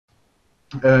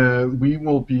we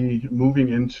will be moving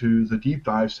into the deep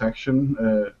dive section,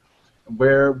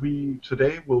 where we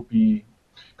today will be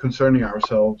concerning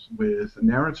ourselves with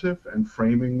narrative and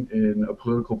framing in a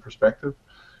political perspective.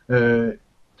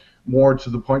 More to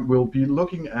the point, we'll be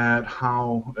looking at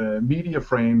how media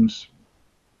frames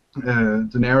the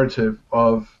narrative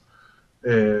of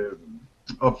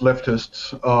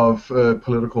leftists, of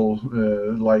political,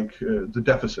 like the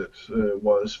deficit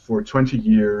was for 20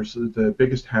 years the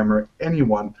biggest hammer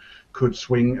anyone could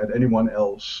swing at anyone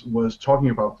else, was talking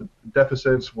about the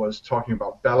deficits, was talking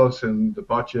about balancing the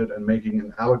budget and making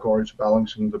an allegory to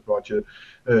balancing the budget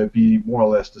be more or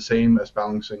less the same as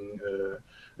balancing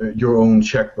your own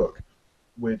checkbook,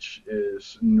 which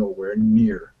is nowhere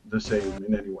near the same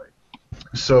in any way.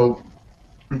 So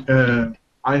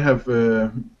I have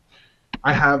a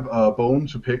bone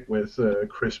to pick with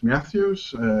Chris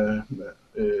Matthews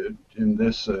in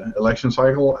this election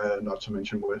cycle, not to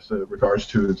mention with regards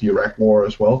to the Iraq War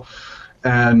as well.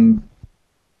 And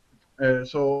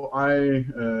so I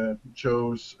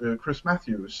chose Chris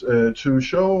Matthews to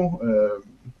show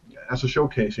as a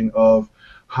showcasing of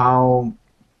how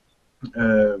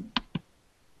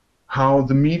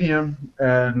the media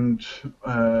and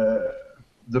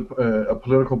a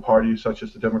political party such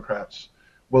as the Democrats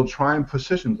will try and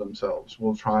position themselves,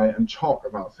 will try and talk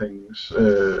about things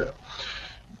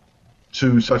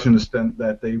to such an extent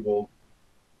that they will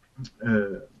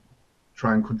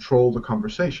try and control the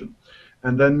conversation.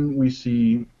 And then we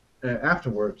see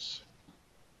afterwards,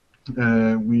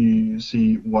 we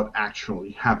see what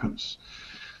actually happens.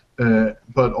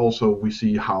 But also we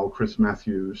see how Chris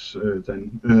Matthews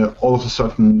then all of a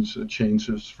sudden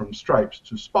changes from stripes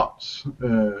to spots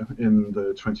in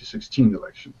the 2016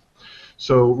 election.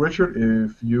 So Richard,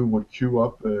 if you would cue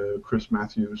up Chris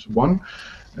Matthews 1,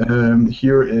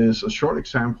 here is a short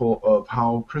example of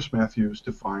how Chris Matthews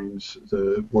defines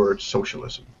the word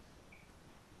socialism.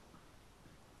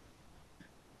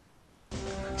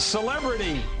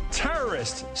 Celebrity,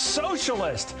 terrorist,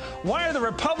 socialist. Why are the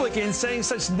Republicans saying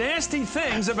such nasty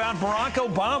things about Barack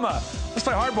Obama? Let's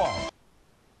play hardball.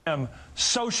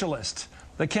 Socialist.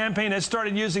 The campaign has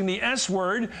started using the S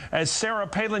word, as Sarah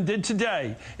Palin did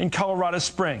today in Colorado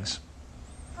Springs.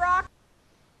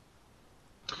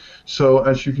 So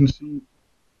as you can see,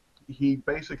 he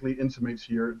basically intimates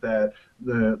here that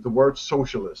the word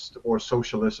socialist or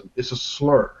socialism is a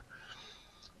slur.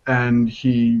 And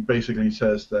he basically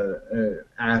says that,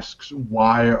 asks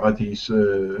why are these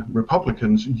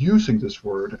Republicans using this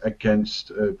word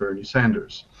against Bernie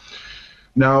Sanders.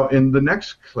 Now in the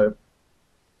next clip,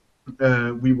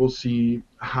 we will see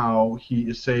how he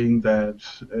is saying that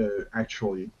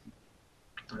actually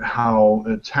how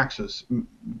taxes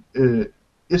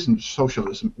isn't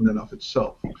socialism in and of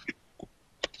itself.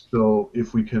 So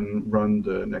if we can run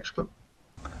the next clip.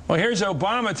 Well, here's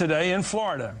Obama today in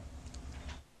Florida.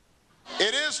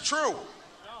 It is true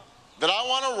that I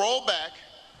want to roll back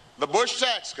the Bush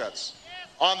tax cuts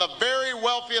on the very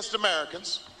wealthiest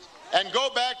Americans and go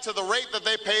back to the rate that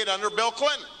they paid under Bill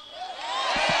Clinton.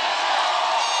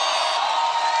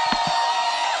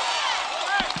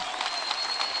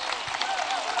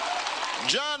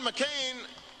 John McCain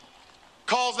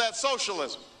calls that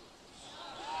socialism.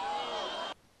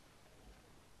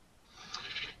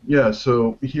 Yeah,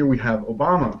 so here we have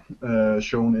Obama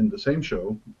shown in the same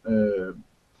show,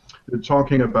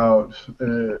 talking about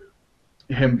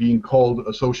him being called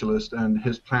a socialist and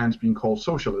his plans being called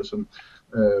socialism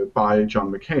by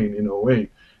John McCain in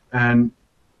 2008. And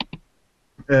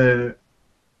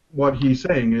what he's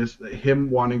saying is that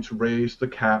him wanting to raise the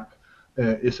cap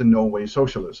is in no way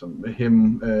socialism.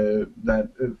 That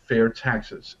fair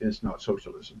taxes is not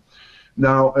socialism.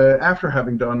 Now, after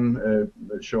having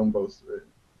shown both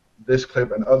this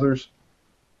clip and others,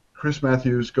 Chris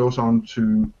Matthews goes on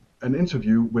to an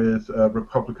interview with a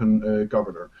Republican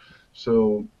governor,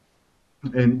 so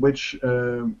in which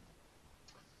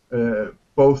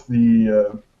both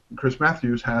Chris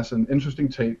Matthews has an interesting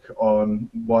take on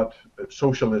what a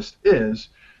socialist is,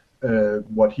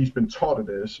 what he's been taught it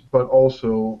is, but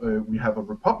also we have a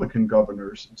Republican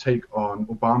governor's take on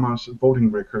Obama's voting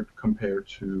record compared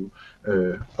to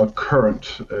a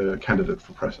current candidate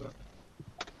for president.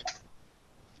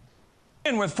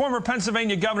 And with former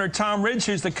Pennsylvania Governor Tom Ridge,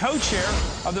 who's the co-chair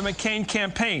of the McCain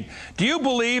campaign. Do you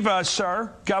believe,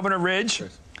 sir, Governor Ridge,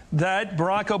 that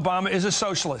Barack Obama is a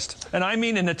socialist? And I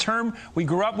mean in the term we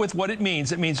grew up with what it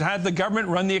means. It means have the government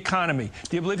run the economy.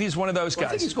 Do you believe he's one of those guys? I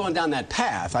think he's going down that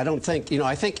path. I don't think,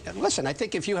 listen, I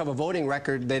think if you have a voting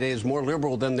record that is more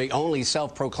liberal than the only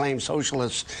self-proclaimed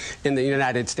socialist in the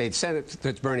United States Senate,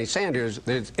 that's Bernie Sanders,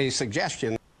 there's a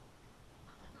suggestion.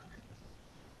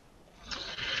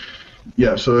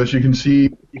 Yeah, so as you can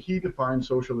see, he defines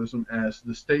socialism as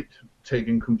the state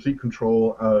taking complete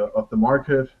control of the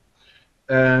market,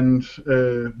 and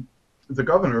the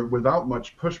governor, without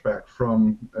much pushback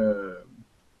from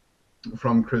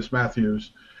Chris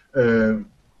Matthews,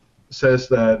 says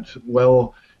that,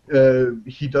 well,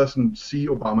 he doesn't see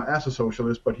Obama as a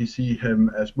socialist, but he sees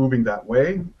him as moving that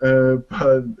way.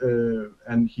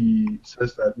 And he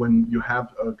says that when you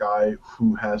have a guy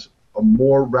who has a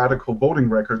more radical voting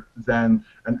record than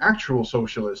an actual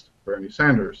socialist, Bernie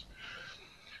Sanders.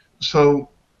 So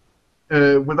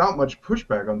without much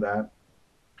pushback on that,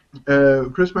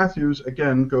 Chris Matthews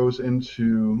again goes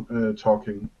into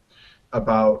talking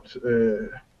about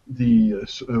the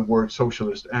word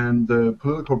socialist and the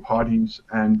political parties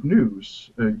and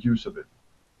news use of it.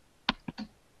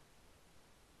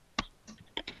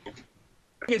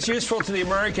 It's useful to the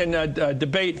American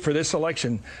debate for this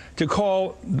election to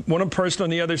call one person on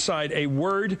the other side a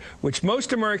word which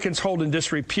most Americans hold in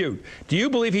disrepute. Do you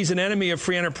believe he's an enemy of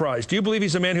free enterprise? Do you believe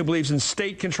he's a man who believes in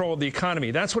state control of the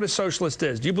economy? That's what a socialist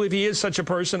is. Do you believe he is such a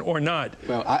person or not?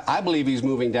 Well, I believe he's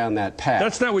moving down that path.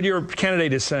 That's not what your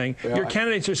candidate is saying. Well, your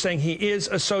candidates are saying he is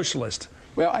a socialist.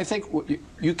 Well, I think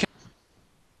you can.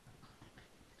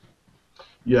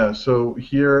 Yeah, so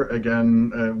here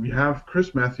again, we have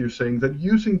Chris Matthews saying that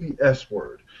using the S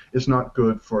word is not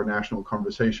good for national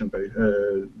conversation,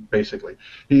 basically.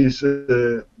 He's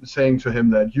saying to him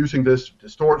that using this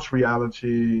distorts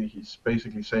reality. He's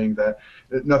basically saying that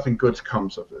nothing good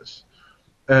comes of this.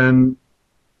 And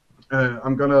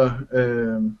I'm going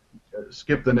to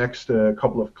skip the next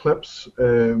couple of clips.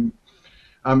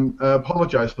 I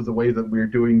apologize for the way that we're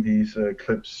doing these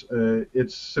clips.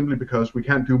 It's simply because we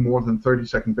can't do more than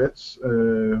 30-second bits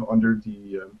under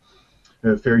the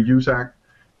Fair Use Act,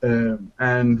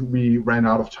 and we ran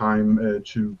out of time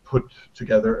to put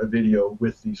together a video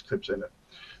with these clips in it.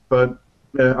 But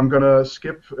I'm going to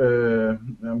skip,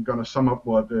 I'm going to sum up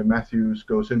what Matthews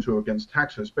goes into against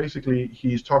taxes. Basically,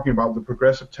 he's talking about the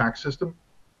progressive tax system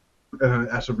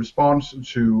as a response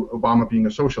to Obama being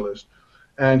a socialist.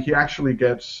 And he actually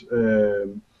gets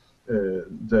the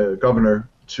governor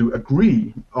to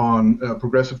agree on a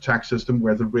progressive tax system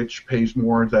where the rich pays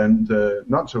more than the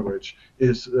not-so-rich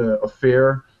is a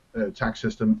fair tax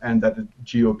system, and that the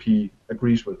GOP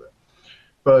agrees with it.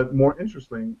 But more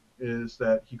interesting is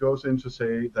that he goes in to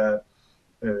say that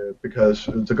because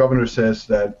the governor says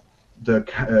that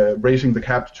raising the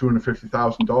cap to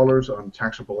 $250,000 on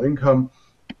taxable income,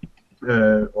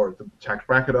 or the tax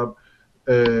bracket up,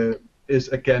 is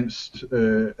against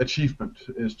achievement,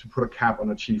 is to put a cap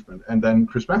on achievement. And then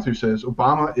Chris Matthews says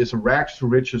Obama is a rags to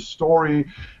riches story,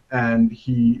 and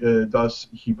he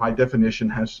by definition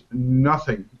has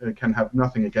nothing, can have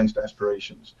nothing against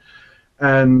aspirations.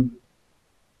 And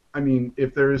I mean,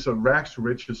 if there is a rags to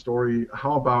riches story,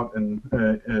 how about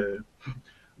a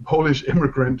Polish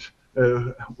immigrant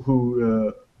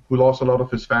who lost a lot of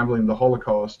his family in the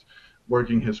Holocaust,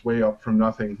 working his way up from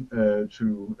nothing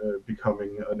to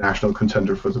becoming a national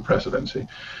contender for the presidency.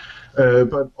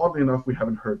 But oddly enough, we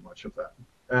haven't heard much of that.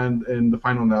 And in the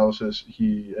final analysis,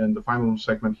 in the final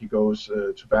segment, he goes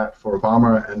to bat for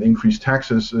Obama and increased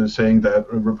taxes, saying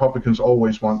that Republicans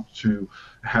always want to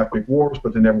have big wars,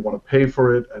 but they never want to pay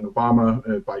for it. And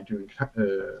Obama, by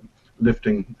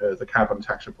lifting the cap on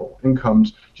taxable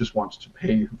incomes, just wants to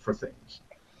pay for things.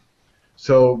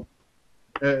 So,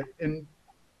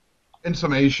 in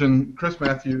summation, Chris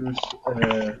Matthews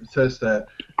says that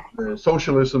the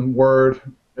socialism word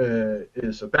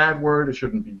is a bad word, it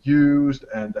shouldn't be used,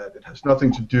 and that it has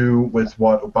nothing to do with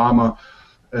what Obama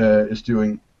is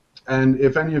doing. And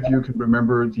if any of you can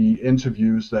remember the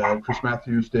interviews that Chris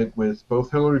Matthews did with both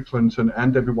Hillary Clinton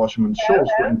and Debbie Wasserman Schultz,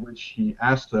 in which he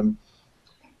asked them,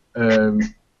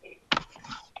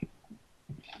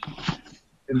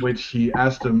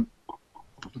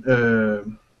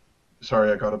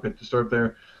 sorry, I got a bit disturbed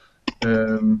there.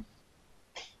 In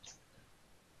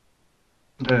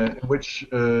which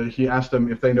he asked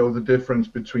them if they know the difference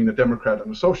between a Democrat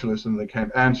and a socialist, and they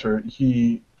can't answer.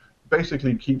 He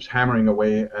basically keeps hammering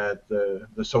away at the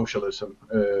socialism,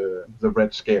 the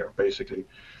Red Scare, basically.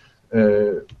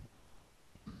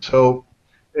 So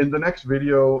in the next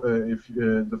video,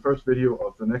 the first video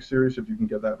of the next series, if you can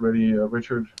get that ready,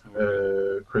 Richard,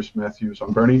 Chris Matthews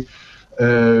on Bernie,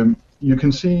 you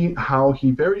can see how he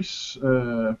very,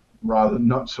 rather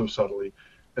not so subtly,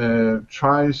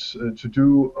 tries to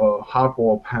do a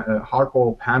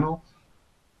hardball panel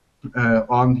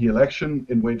on the election,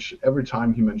 in which every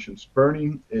time he mentions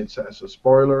Bernie, it's as a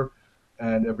spoiler,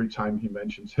 and every time he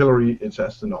mentions Hillary, it's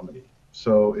as the nominee.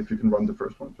 So if you can run the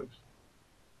first one, please.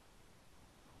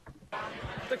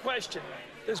 the question.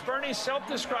 Does Bernie's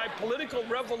self-described political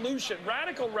revolution,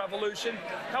 radical revolution,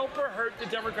 help or hurt the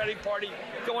Democratic Party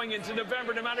going into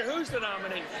November, no matter who's the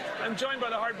nominee? I'm joined by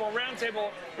the Hardball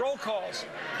Roundtable roll calls.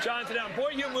 Jonathan Allen, boy,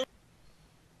 you move.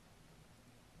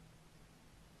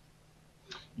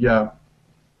 Yeah.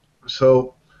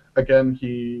 So again,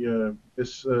 he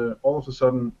is all of a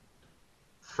sudden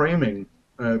framing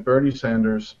Bernie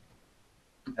Sanders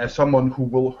as someone who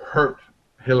will hurt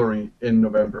Hillary in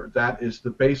November. That is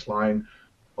the baseline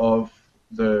of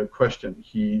the question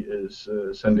he is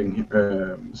sending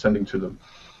to them.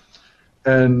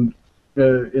 And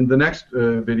in the next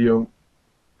video,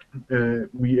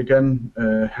 we again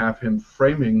have him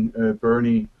framing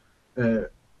Bernie,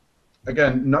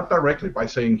 again, not directly by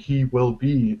saying he will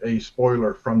be a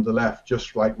spoiler from the left,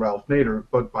 just like Ralph Nader,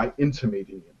 but by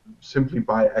intimating it, simply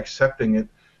by accepting it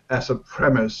as a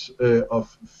premise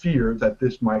of fear that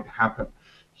this might happen.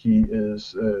 He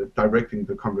is directing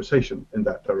the conversation in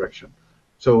that direction.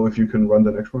 So if you can run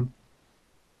the next one.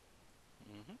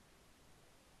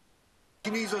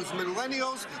 He needs those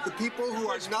millennials, the people who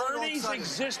are not Bernie's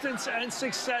existence and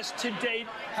success to date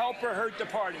help or hurt the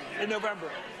party in November?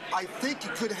 I think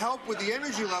it could help with the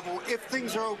energy level if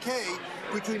things are okay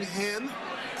between him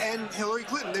and Hillary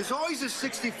Clinton. There's always a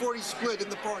 60-40 split in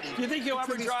the party. Do you think he'll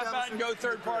ever drop out and go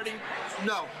third party?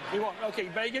 No. He won't. Okay,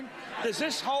 Megan, does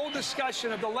this whole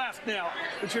discussion of the left now,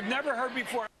 which you've never heard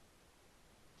before?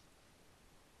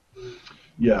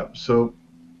 Yeah, so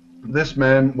this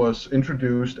man was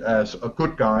introduced as a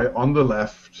good guy on the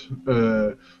left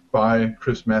by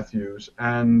Chris Matthews,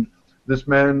 and this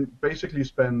man basically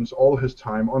spends all his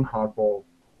time on Hardball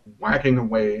whacking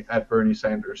away at Bernie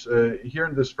Sanders. Here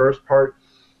in this first part,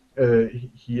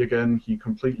 he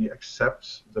completely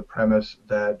accepts the premise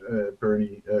that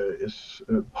Bernie is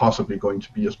possibly going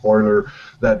to be a spoiler,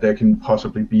 that there can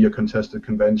possibly be a contested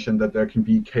convention, that there can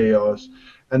be chaos,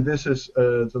 and this is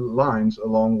the lines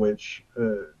along which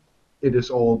it is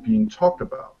all being talked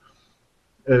about.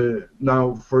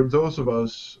 Now, for those of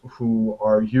us who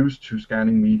are used to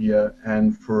scanning media,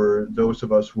 and for those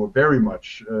of us who are very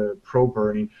much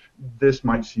pro-Bernie, this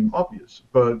might seem obvious,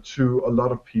 but to a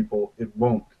lot of people it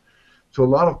won't. To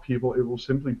a lot of people, it will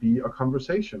simply be a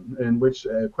conversation in which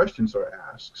questions are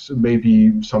asked. So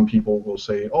maybe some people will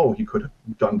say, oh, he could have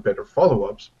done better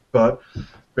follow-ups, but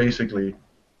basically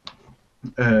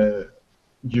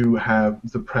you have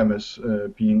the premise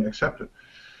being accepted.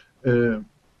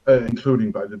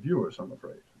 Including by the viewers, I'm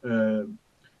afraid.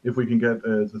 If we can get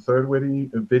the third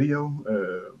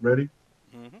video ready.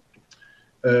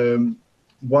 Mm-hmm.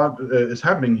 What is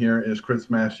happening here is Chris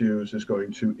Matthews is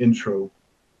going to intro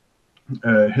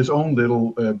his own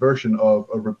little version of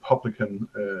a Republican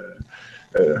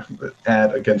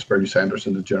ad against Bernie Sanders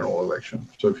in the general election.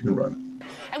 So if you can run it.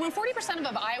 And when 40%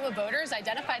 of Iowa voters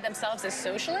identify themselves as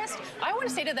socialist, I want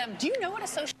to say to them, do you know what a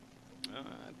socialist?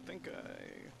 I think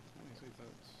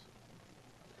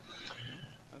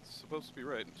that's supposed to be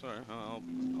right. Sorry, I'll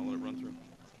let it run through.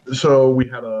 So we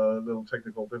had a little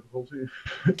technical difficulty.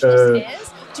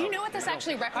 Do you know what this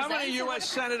actually represents? How many U.S.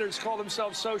 senators call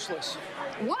themselves socialists?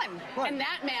 One. And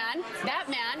that man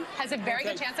has a very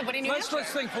good chance of winning New Hampshire.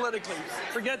 Let's think politically.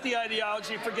 Forget the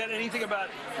ideology. Forget anything about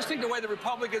it. Just think the way the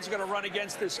Republicans are going to run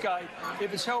against this guy.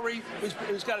 If it's Hillary,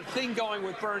 who's got a thing going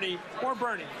with Bernie, or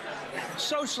Bernie.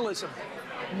 Socialism.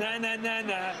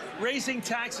 Nah. Raising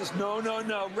taxes. No.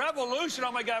 Revolution.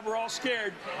 Oh my God, we're all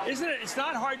scared. Isn't it? It's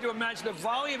not hard to imagine the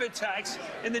volume of attacks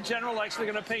in the general election.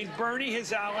 They're going to paint Bernie,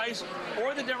 his allies,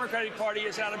 or the Democratic Party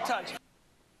as out of touch.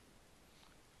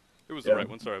 It was the right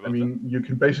one. Sorry about that. You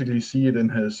can basically see it in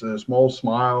his small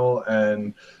smile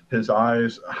and his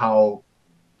eyes, how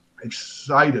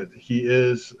excited he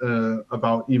is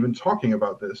about even talking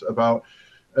about this, about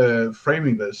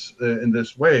framing this in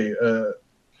this way.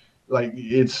 Like,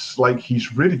 it's like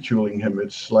he's ridiculing him.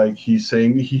 It's like he's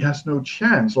saying he has no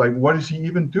chance. Like, what is he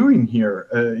even doing here?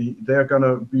 They're going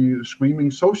to be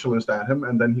screaming socialist at him,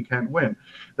 and then he can't win.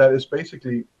 That is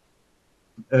basically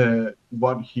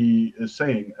what he is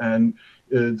saying. And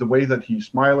the way that he's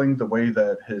smiling, the way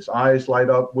that his eyes light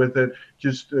up with it,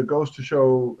 just goes to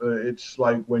show it's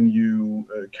like when you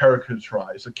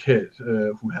caricaturize a kid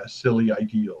who has silly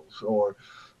ideals, or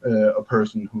a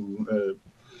person who...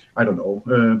 I don't know,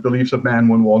 believes that man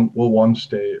will one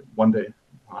day,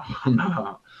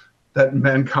 that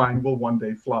mankind will one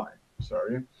day fly,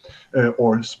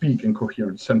 or speak in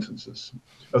coherent sentences,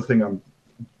 a thing I'm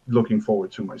looking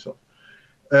forward to myself.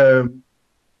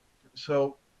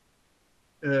 So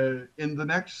in the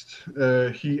next,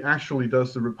 he actually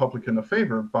does the Republican a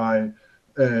favor by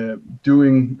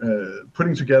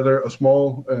putting together a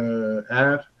small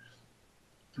ad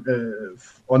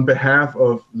on behalf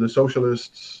of the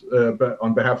socialists, but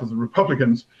on behalf of the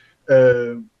Republicans,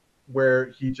 where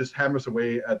he just hammers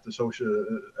away at the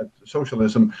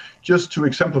socialism, just to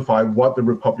exemplify what the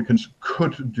Republicans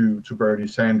could do to Bernie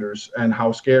Sanders and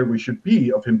how scared we should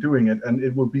be of him doing it. And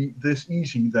it will be this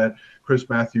easy that Chris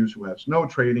Matthews, who has no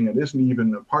training and isn't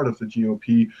even a part of the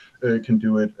GOP, can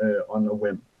do it on a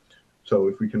whim. So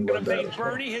if we can run that as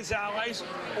well. Bernie, his allies,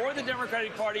 or the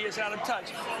Democratic Party is out of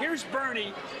touch. Here's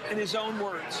Bernie in his own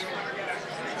words.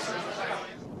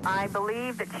 I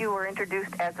believe that you were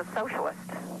introduced as a socialist.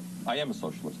 I am a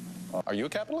socialist. Are you a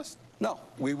capitalist? No.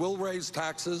 We will raise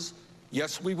taxes.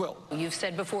 Yes, we will. You've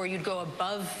said before you'd go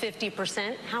above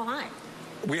 50%. How high?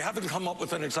 We haven't come up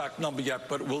with an exact number yet,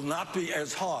 but it will not be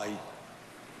as high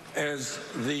as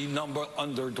the number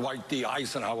under Dwight D.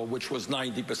 Eisenhower, which was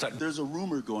 90%. There's a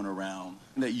rumor going around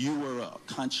that you were a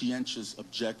conscientious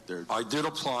objector. I did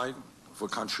apply for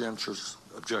conscientious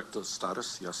objector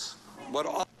status, yes.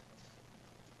 But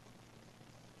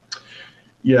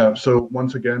yeah, so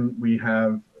once again, we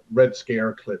have Red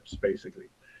Scare clips, basically.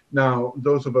 Now,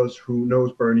 those of us who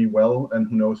knows Bernie well and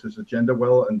who knows his agenda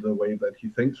well and the way that he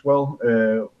thinks well,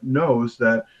 knows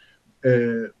that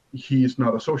he's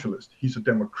not a socialist. He's a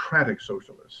democratic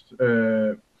socialist.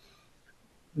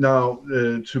 Now,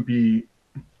 to be,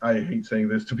 I hate saying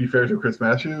this, to be fair to Chris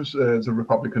Matthews, the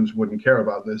Republicans wouldn't care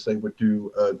about this. They would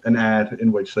do an ad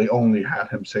in which they only had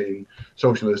him saying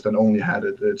socialist and only had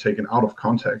it taken out of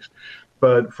context.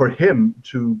 But for him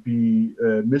to be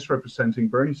misrepresenting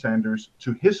Bernie Sanders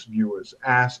to his viewers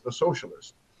as a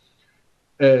socialist,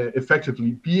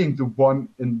 effectively being the one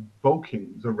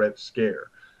invoking the Red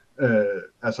Scare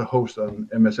as a host on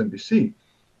MSNBC,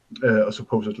 a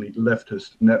supposedly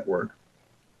leftist network,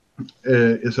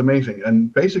 is amazing.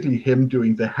 And basically him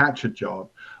doing the hatchet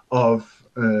job of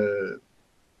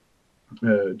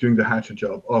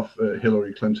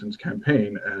Hillary Clinton's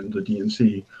campaign and the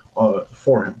DNC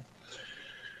for him.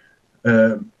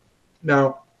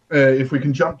 Now, if we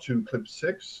can jump to clip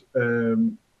 6.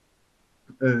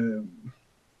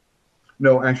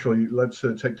 No, actually, let's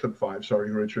take clip 5. Sorry,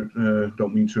 Richard.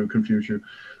 Don't mean to confuse you.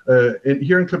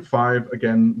 Here in clip 5,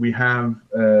 again, we have,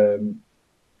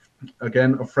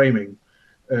 again, a framing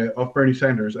of Bernie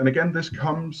Sanders. And again, this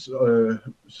comes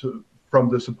from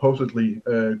the supposedly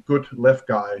good left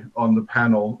guy on the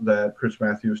panel that Chris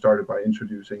Matthews started by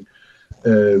introducing.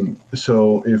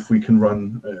 So if we can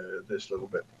run this little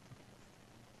bit.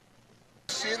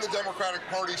 Seeing the Democratic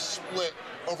Party split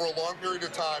over a long period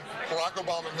of time, Barack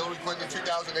Obama and Hillary Clinton in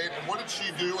 2008, and what did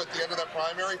she do at the end of that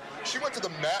primary? She went to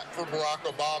the Met for Barack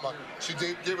Obama. She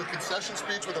gave a concession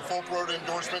speech with a full-throated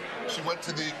endorsement. She went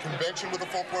to the convention with a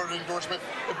full-throated endorsement.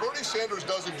 If Bernie Sanders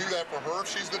doesn't do that for her, if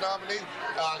she's the nominee,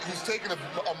 he's taken a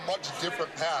much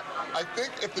different path. I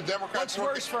think if the Democrats... What's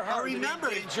worse for her? Remember,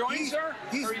 he joins her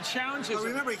or he challenges her?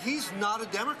 Remember, he's not a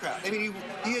Democrat. I mean,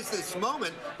 he has this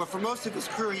moment, but for most of his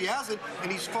career he hasn't,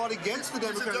 and he's fought against the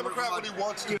Democrats. He's a Democrat when he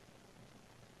wants to.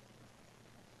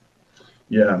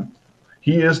 Yeah,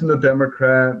 he isn't a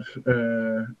Democrat.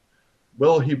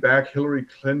 Will he back Hillary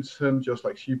Clinton just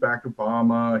like she backed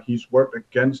Obama? He's worked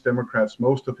against Democrats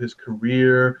most of his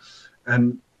career.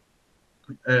 And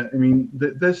I mean,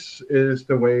 this is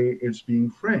the way it's being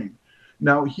framed.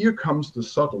 Now, here comes the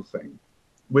subtle thing,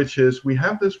 which is we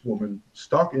have this woman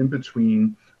stuck in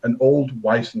between an old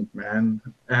wizened man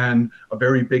and a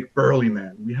very big burly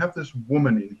man. We have this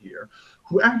woman in here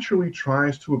who actually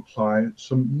tries to apply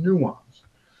some nuance.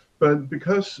 But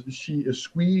because she is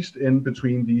squeezed in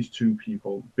between these two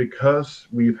people, because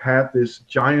we've had this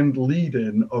giant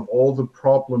lead-in of all the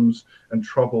problems and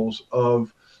troubles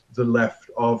of the left,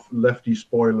 of lefty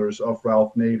spoilers, of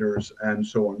Ralph Nader's, and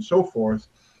so on and so forth,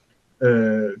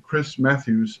 Chris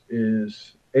Matthews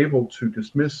is able to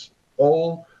dismiss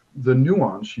all the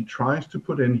nuance she tries to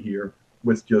put in here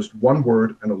with just one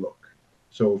word and a look.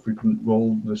 So if we can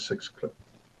roll the 6th clip.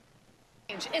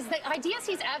 Is the ideas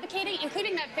he's advocating,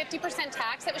 including that 50%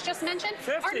 tax that was just mentioned,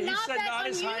 50, are not that not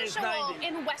as high as unusual 90.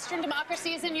 in Western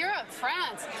democracies in Europe.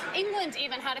 France, England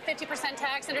even had a 50%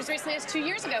 tax and as recently as 2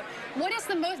 years ago. What is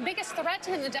the biggest threat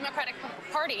to him, the Democratic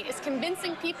Party, is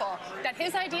convincing people that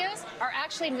his ideas are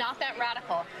actually not that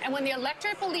radical. And when the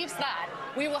electorate believes that,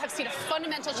 we will have seen a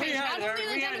fundamental change, not only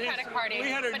in the Democratic Party, we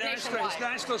had but nationwide. His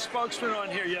national spokesman on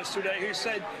here yesterday who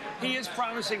said he is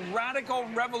promising radical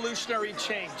revolutionary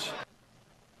change.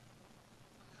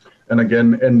 And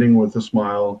again, ending with a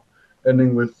smile,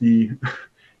 ending with the,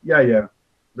 yeah,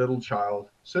 little child,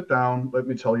 sit down, let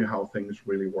me tell you how things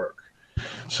really work.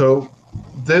 So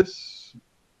this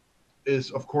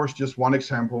is, of course, just one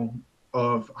example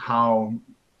of how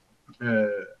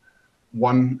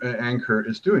one anchor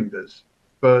is doing this,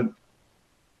 but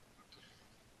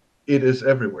it is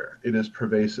everywhere. It is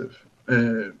pervasive.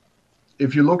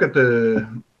 If you look at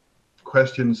the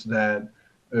questions that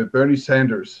Bernie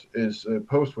Sanders is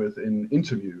posed with in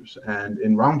interviews and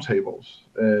in roundtables,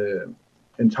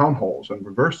 in town halls and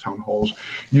reverse town halls,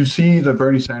 you see that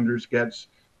Bernie Sanders gets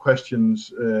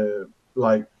questions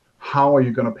like, how are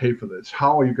you going to pay for this?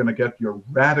 How are you going to get your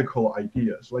radical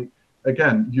ideas? Like,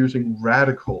 again, using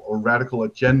radical or radical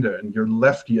agenda and your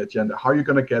lefty agenda. How are you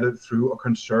going to get it through a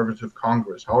conservative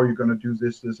Congress? How are you going to do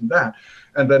this, this, and that?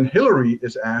 And then Hillary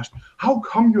is asked, how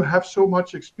come you have so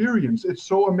much experience? It's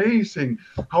so amazing.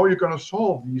 How are you going to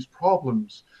solve these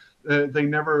problems? They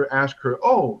never ask her,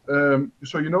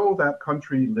 so you know that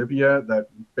country, Libya, that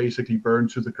basically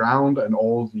burned to the ground and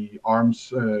all the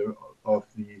arms of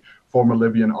the former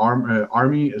Libyan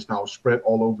army is now spread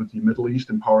all over the Middle East,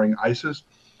 empowering ISIS.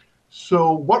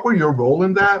 So what were your role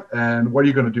in that, and what are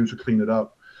you going to do to clean it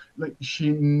up? Like, she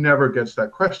never gets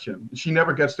that question. She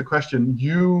never gets the question,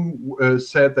 you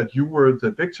said that you were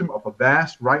the victim of a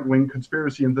vast right-wing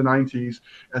conspiracy in the 90s,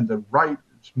 and the right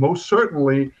most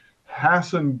certainly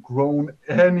hasn't grown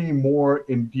any more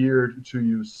endeared to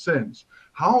you since.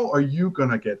 How are you going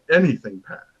to get anything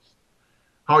passed?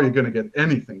 How are you going to get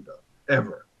anything done,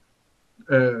 ever?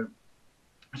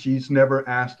 She's never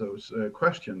asked those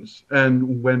questions.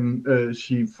 And when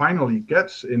she finally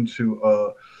gets into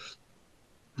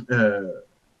an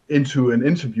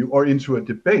interview or into a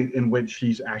debate in which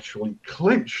she's actually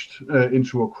clinched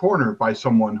into a corner by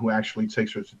someone who actually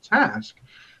takes her to task,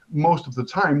 most of the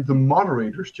time the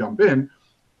moderators jump in,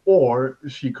 or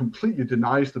she completely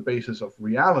denies the basis of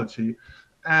reality,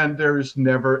 and there is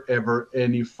never ever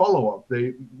any follow-up.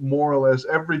 They more or less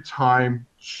every time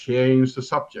change the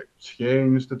subject,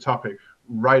 change the topic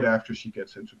right after she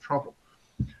gets into trouble.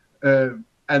 And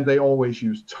they always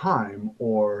use time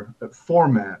or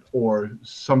format or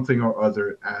something or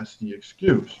other as the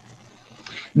excuse.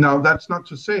 Now, that's not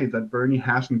to say that Bernie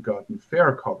hasn't gotten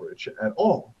fair coverage at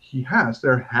all. He has.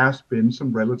 There has been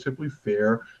some relatively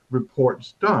fair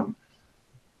reports done,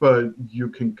 but you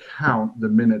can count the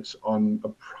minutes on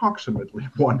approximately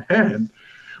one hand,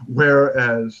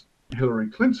 whereas Hillary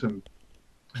Clinton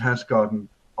has gotten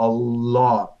a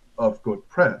lot of good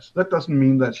press. That doesn't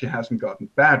mean that she hasn't gotten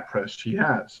bad press. She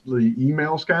has. The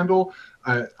email scandal,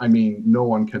 I mean, no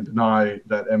one can deny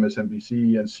that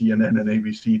MSNBC and CNN and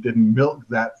ABC didn't milk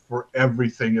that for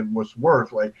everything it was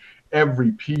worth. Like,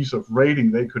 every piece of rating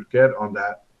they could get on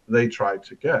that, they tried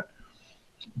to get.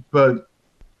 But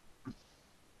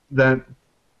that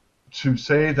to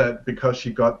say that because she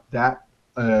got that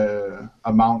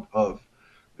amount of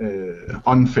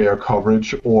unfair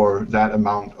coverage or that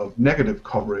amount of negative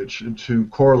coverage, to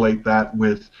correlate that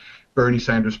with Bernie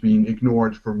Sanders being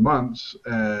ignored for months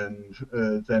and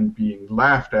then being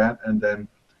laughed at and then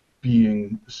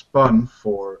being spun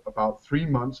for about 3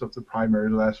 months of the primary,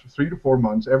 the last 3 to 4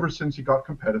 months, ever since he got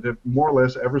competitive, more or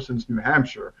less ever since New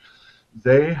Hampshire.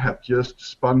 They have just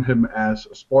spun him as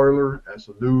a spoiler, as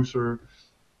a loser,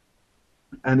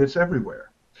 and it's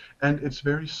everywhere. And it's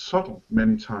very subtle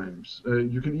many times.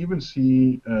 You can even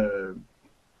see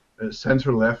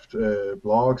center-left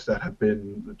blogs that have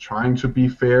been trying to be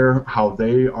fair, how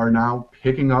they are now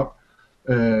picking up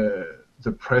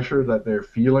the pressure that they're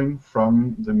feeling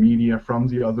from the media, from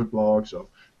the other blogs, of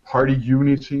party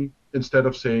unity, instead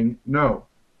of saying, no,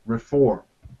 reform,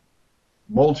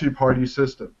 multi-party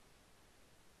system.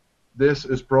 This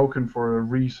is broken for a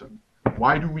reason.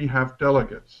 Why do we have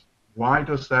delegates? Why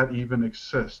does that even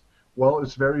exist? Well,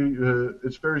 it's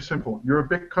very simple. You're a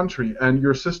big country, and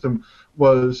your system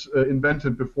was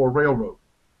invented before railroad.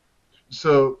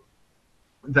 So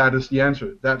that is the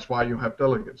answer. That's why you have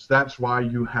delegates. That's why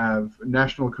you have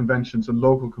national conventions and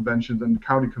local conventions and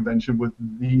county convention with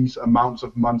these amounts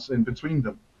of months in between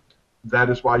them. That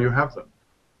is why you have them.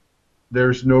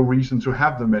 There's no reason to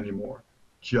have them anymore.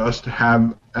 Just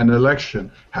have an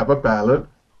election. Have a ballot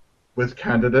with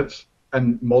candidates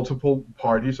and multiple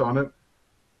parties on it.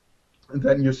 And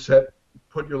then you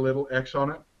put your little X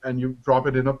on it, and you drop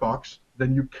it in a box.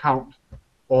 Then you count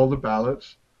all the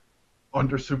ballots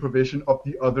under supervision of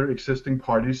the other existing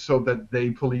parties so that they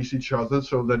police each other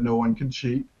so that no one can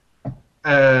cheat.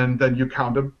 And then you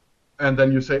count them, and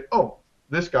then you say, oh,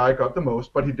 this guy got the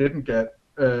most, but he didn't get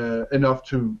enough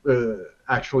to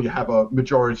actually have a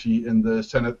majority in the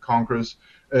Senate, Congress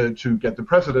to get the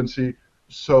presidency.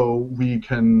 So we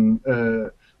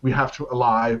have to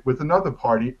ally with another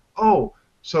party. Oh,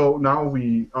 so now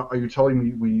are you telling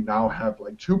me we now have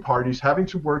like two parties having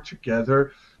to work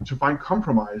together to find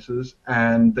compromises,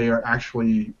 and they are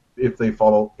actually if they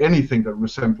follow anything that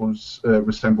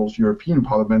resembles European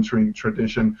parliamentary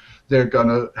tradition, they're going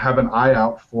to have an eye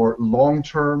out for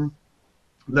long-term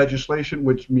legislation,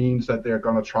 which means that they're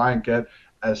going to try and get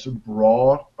as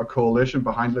broad a coalition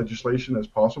behind legislation as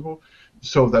possible,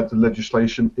 so that the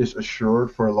legislation is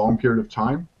assured for a long period of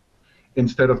time,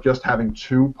 instead of just having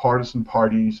two partisan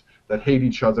parties that hate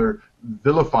each other,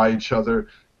 vilify each other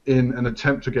in an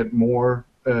attempt to get more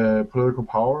political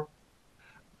power.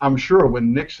 I'm sure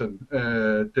when Nixon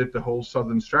did the whole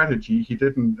Southern strategy, he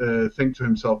didn't think to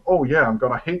himself, oh yeah, I'm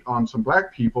going to hate on some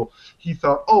black people. He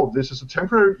thought, oh, this is a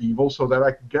temporary evil so that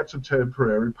I can get some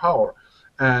temporary power,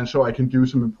 and so I can do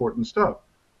some important stuff.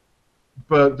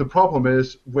 But the problem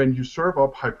is, when you serve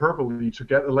up hyperbole to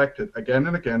get elected again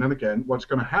and again and again, what's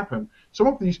going to happen? Some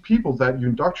of these people that you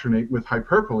indoctrinate with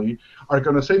hyperbole are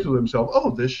going to say to themselves,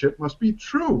 oh, this shit must be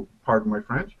true, pardon my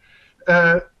French,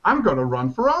 I'm going to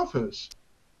run for office.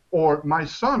 Or my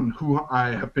son, who I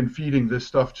have been feeding this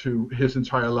stuff to his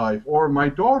entire life, or my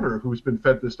daughter, who's been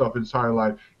fed this stuff his entire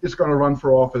life, is going to run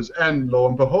for office, and lo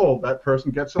and behold, that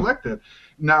person gets elected.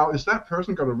 Now, is that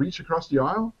person going to reach across the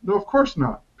aisle? No, of course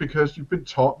not, because you've been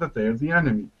taught that they're the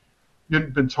enemy.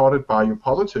 You've been taught it by your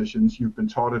politicians, you've been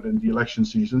taught it in the election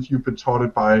seasons, you've been taught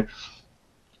it by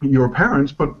your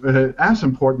parents, but as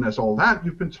important as all that,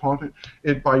 you've been taught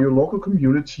it by your local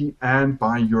community and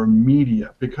by your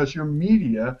media, because your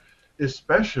media,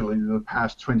 especially in the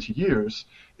past 20 years,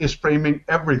 is framing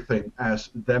everything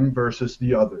as them versus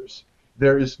the others.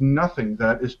 There is nothing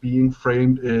that is being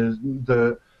framed as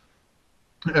the,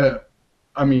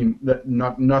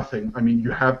 not nothing. I mean, you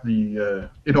have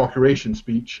the inauguration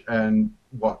speech, and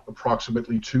what,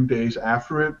 approximately 2 days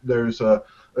after it, there's a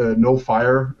no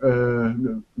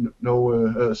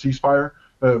ceasefire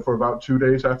for about 2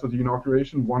 days after the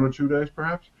inauguration, 1 or 2 days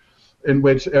perhaps, in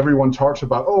which everyone talks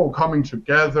about, oh, coming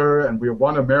together, and we're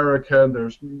one America, and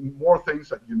there's more things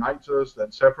that unites us than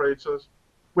separates us,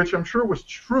 which I'm sure was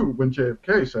true when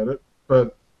JFK said it,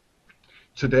 but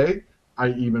today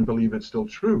I even believe it's still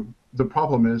true. The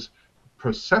problem is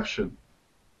perception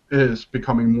is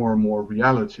becoming more and more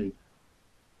reality.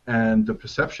 And the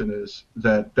perception is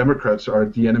that Democrats are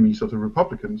the enemies of the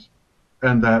Republicans,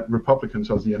 and that Republicans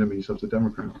are the enemies of the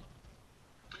Democrats.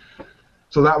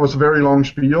 So that was a very long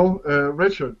spiel.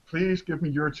 Richard, please give me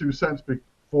your 2 cents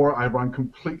before I run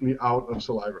completely out of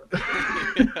saliva.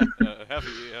 Happy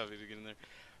to get in there.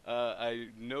 I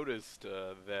noticed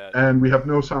that. And we have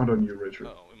no sound on you, Richard.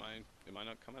 Oh, am I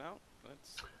not coming out?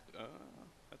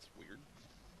 That's weird.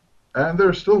 And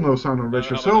there's still no sound on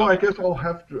Richard, so I guess I'll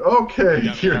have to. Okay,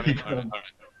 here he comes.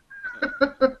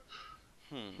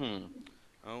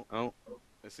 Oh.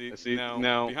 See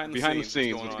now behind the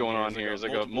scenes, what's going on here is I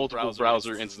got multiple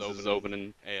browser instances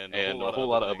open and a whole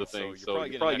lot of other things. So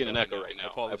you're probably getting an echo right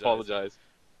now. I apologize,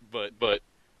 but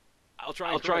I'll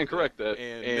try and correct that.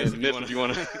 And Nis, if you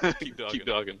want to keep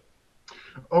dogging.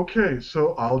 Okay,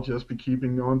 so I'll just be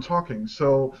keeping on talking.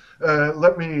 So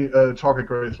let me talk at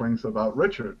great length about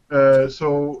Richard.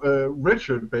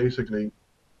 Richard basically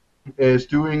is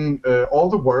doing all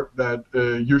the work that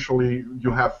usually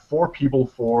you have 4 people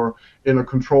for in a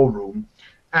control room,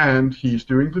 and he's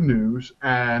doing the news,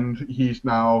 and he's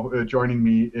now joining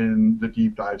me in the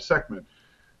deep dive segment.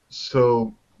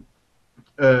 So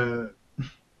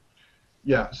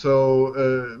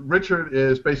Richard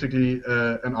is basically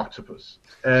an octopus,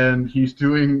 and he's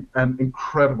doing an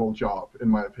incredible job, in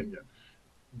my opinion.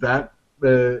 That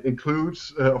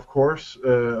includes, of course,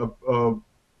 a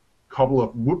couple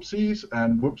of whoopsies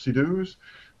and whoopsie-doos,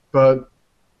 but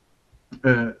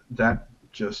that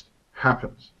just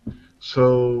happens.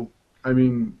 So, I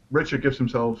mean, Richard gives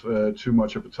himself too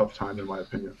much of a tough time, in my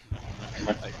opinion.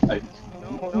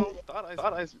 No,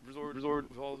 thought I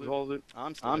resolved it.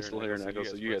 I'm still here now,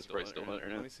 so you guys probably still here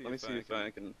now. Let me see if I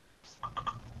can.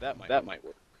 That might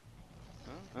work.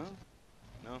 Huh?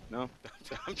 No.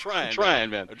 I'm trying,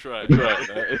 man. I'm trying.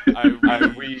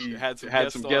 We had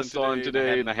some guests on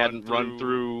today, and I hadn't run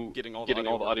through getting all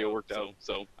the audio worked out.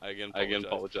 So I again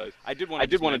apologize. I did want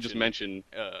to just mention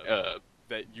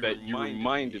that you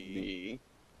reminded me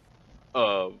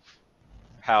of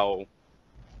how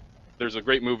there's a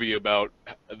great movie about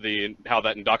how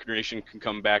that indoctrination can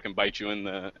come back and bite you in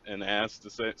the ass,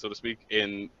 so to speak.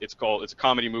 And it's a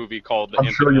comedy movie called The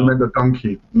I'm sure you meant a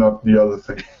donkey, not the other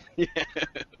thing. Yeah.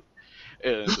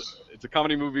 And it's a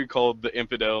comedy movie called The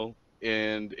Infidel,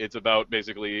 and it's about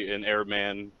basically an Arab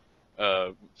man.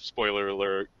 Spoiler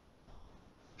alert.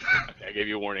 I gave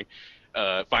you a warning.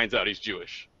 Finds out he's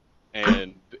Jewish,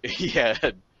 and he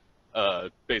had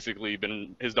basically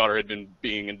his daughter had been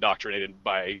being indoctrinated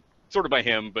by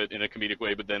him, but in a comedic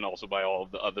way, but then also by all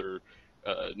of the other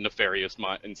nefarious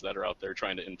minds that are out there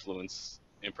trying to influence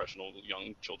impressionable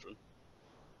young children.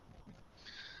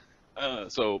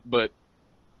 But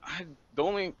the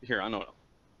only here I know.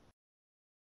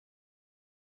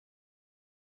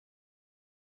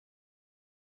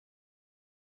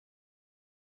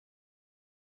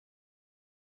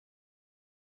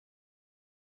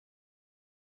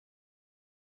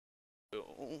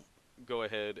 Go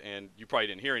ahead, and you probably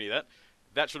didn't hear any of that.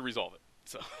 That should resolve it.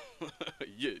 So,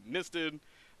 yeah, Nis did.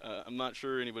 I'm not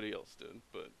sure anybody else did,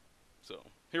 but so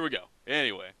here we go.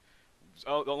 Anyway,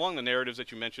 along the narratives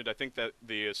that you mentioned, I think that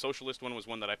the socialist one was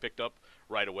one that I picked up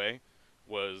right away.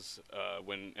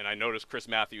 And I noticed Chris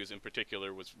Matthews in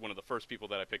particular was one of the first people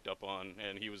that I picked up on,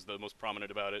 and he was the most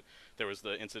prominent about it. There was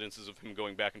the incidences of him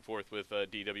going back and forth with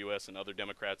DWS and other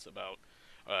Democrats about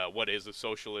what is a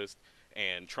socialist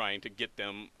and trying to get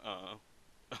them.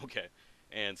 Okay,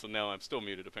 and so now I'm still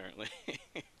muted apparently.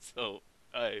 So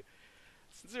I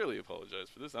sincerely apologize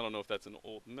for this. I don't know if that's an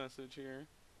old message here.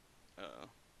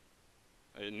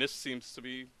 And this seems to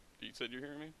be. You said you're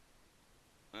hearing me?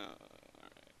 All right.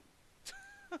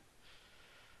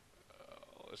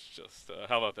 Let's just.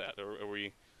 How about that? Are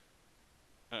we?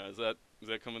 Is that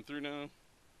coming through now?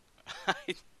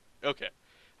 Okay.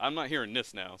 I'm not hearing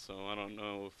this now, so I don't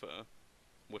know if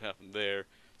what happened there.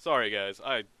 Sorry, guys.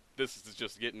 This is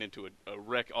just getting into a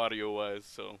wreck audio-wise,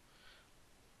 so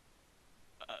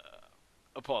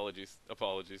apologies.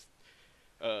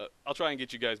 I'll try and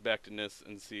get you guys back to Nis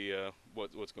and see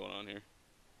what's going on here.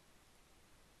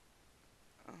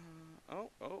 Oh,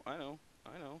 I know.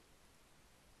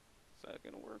 Is that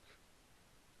gonna work?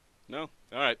 No?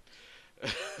 Alright.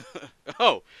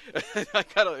 Oh! I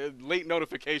got a late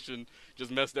notification, just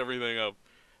messed everything up.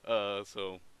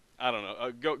 So, I don't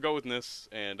know. Go with Nis,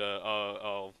 and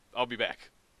I'll be back.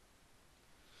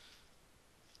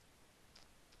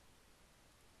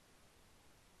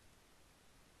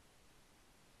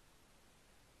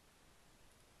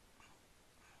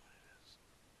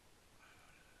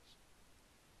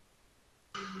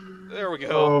 There we go.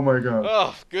 Oh my god.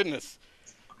 Oh goodness.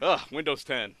 Windows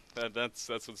 10. That's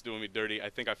what's doing me dirty. I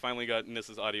think I finally got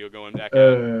Nis's audio going back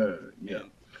out. Yeah.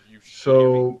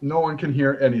 So no one can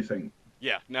hear anything.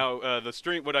 Yeah. Now the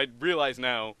stream. What I realize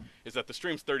now is that the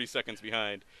stream's 30 seconds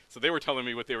behind. So they were telling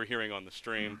me what they were hearing on the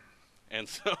stream, and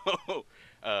so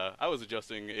I was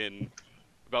adjusting in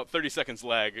about 30 seconds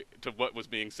lag to what was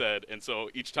being said, and so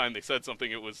each time they said something,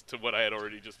 it was to what I had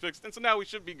already just fixed, and so now we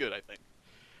should be good, I think.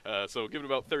 So give it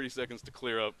about 30 seconds to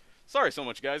clear up. Sorry so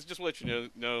much, guys. Just to let you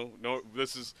know,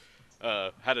 this is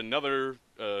had another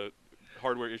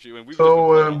hardware issue, and we've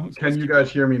so can you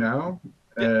guys hear me now,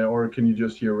 yeah. Or can you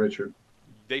just hear Richard?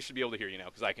 They should be able to hear you now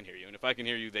because I can hear you, and if I can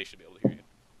hear you, they should be able to hear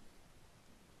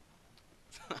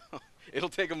you. It'll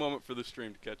take a moment for the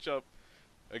stream to catch up.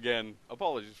 Again,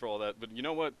 apologies for all that, but you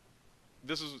know what?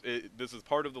 This is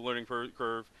part of the learning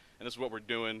curve, and this is what we're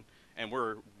doing, and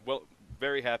we're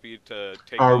very happy to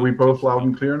take. Are we both loud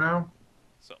and clear now?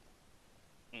 So.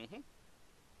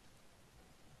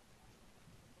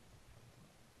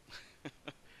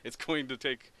 It's going to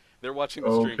take. They're watching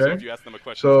the stream, so if you ask them a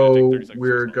question, it's going to take 30 seconds.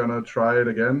 We're gonna try it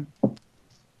again,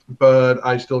 but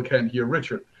I still can't hear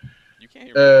Richard. You can't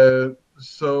hear me.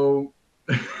 So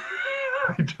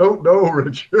I don't know,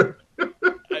 Richard.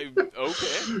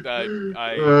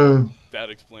 That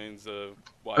explains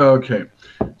why. Okay,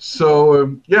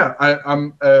 so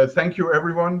I'm. Thank you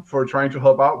everyone for trying to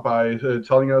help out by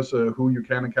telling us who you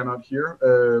can and cannot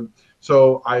hear.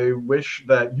 So I wish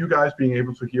that you guys being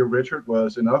able to hear Richard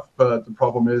was enough, but the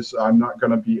problem is I'm not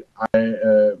gonna be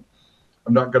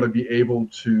able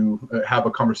to have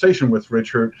a conversation with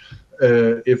Richard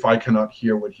if I cannot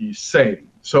hear what he's saying.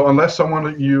 So unless someone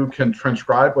of you can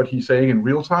transcribe what he's saying in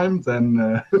real time,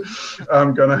 then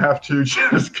I'm gonna have to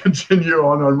just continue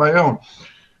on my own.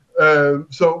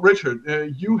 So Richard,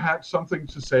 you had something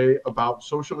to say about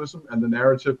socialism and the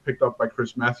narrative picked up by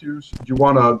Chris Matthews. Do you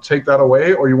want to take that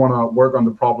away, or you want to work on the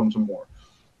problem some more?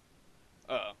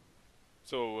 All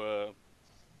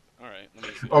right. Let me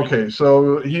see. Okay,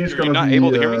 so he's going to be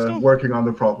working on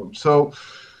the problem. So,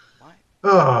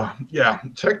 yeah,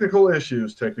 technical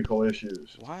issues.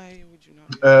 Why would you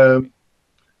not?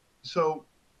 So,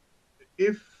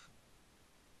 if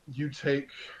you take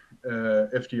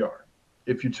FDR,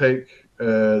 if you take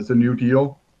the New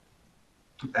Deal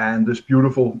and this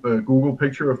beautiful Google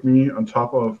picture of me on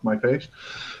top of my face,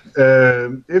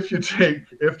 if you take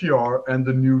FDR and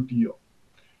the New Deal,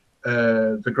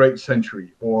 the Great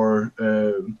Century, or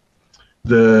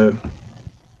the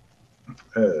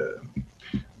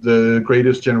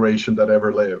greatest generation that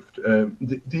ever lived,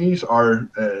 these are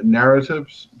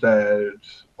narratives that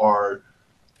are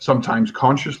sometimes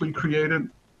consciously created,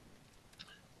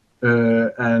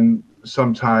 and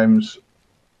sometimes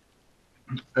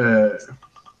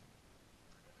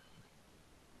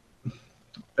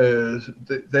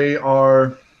they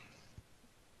are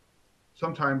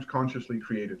sometimes consciously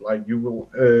created. Like you will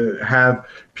have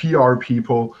PR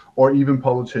people or even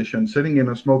politicians sitting in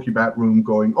a smoky back room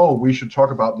going, oh, we should talk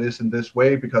about this in this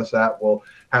way because that will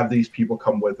have these people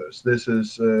come with us. This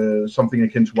is something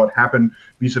akin to what happened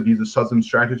vis-a-vis the Southern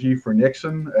strategy for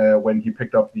Nixon when he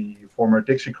picked up the former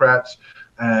Dixiecrats,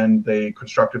 and they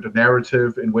constructed a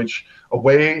narrative in which, a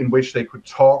way in which they could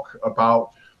talk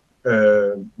about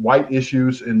white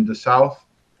issues in the South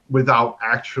without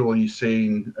actually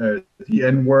saying the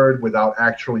N-word, without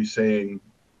actually saying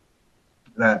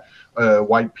that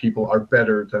white people are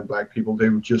better than black people. They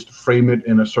would just frame it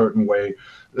in a certain way.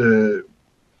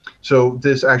 So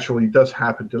this actually does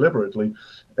happen deliberately.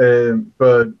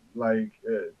 But like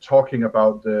talking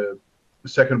about the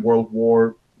Second World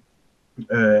War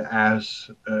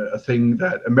as a thing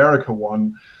that America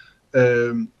won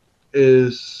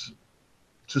is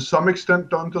to some extent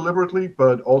done deliberately,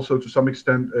 but also to some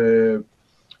extent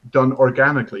done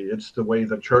organically. It's the way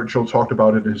that Churchill talked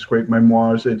about it in his great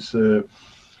memoirs. It's the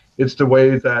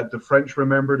way that the French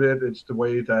remembered it. It's the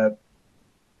way that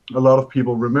a lot of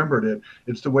people remembered it.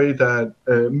 It's the way that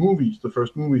movies, the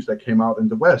first movies that came out in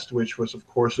the West, which was of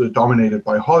course dominated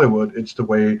by Hollywood, it's the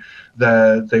way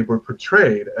that they were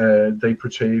portrayed. They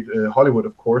portrayed Hollywood,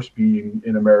 of course, being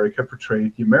in America,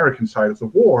 portrayed the American side of the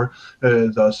war,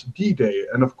 thus D-Day.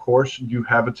 And of course, you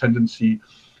have a tendency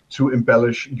to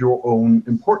embellish your own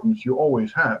importance. You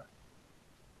always have.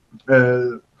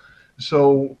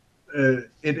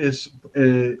 It is,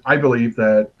 I believe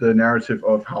that the narrative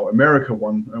of how America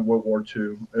won World War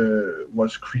II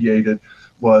was created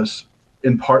was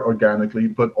in part organically,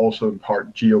 but also in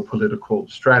part geopolitical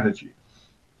strategy,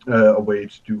 a way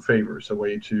to do favors, a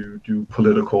way to do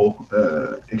political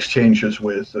exchanges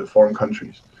with foreign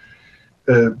countries.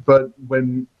 But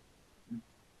when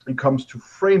it comes to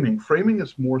framing, framing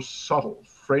is more subtle.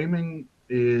 Framing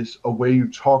is a way you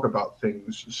talk about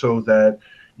things so that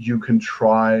you can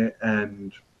try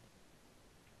and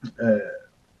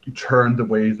turn the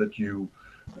way that you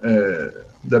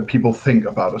that people think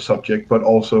about a subject, but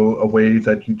also a way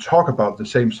that you talk about the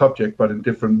same subject but in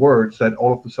different words that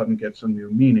all of a sudden gets a new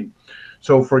meaning.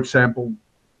 So, for example,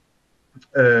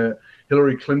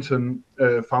 Hillary Clinton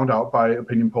found out by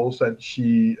opinion polls that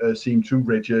she seemed too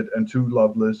rigid and too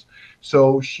loveless.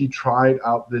 So she tried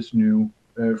out this new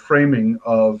framing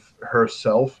of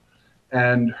herself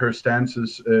and her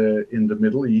stances in the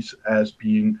Middle East as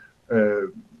being,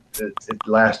 it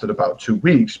lasted about 2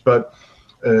 weeks, but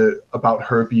about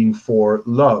her being for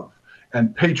love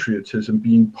and patriotism,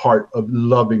 being part of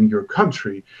loving your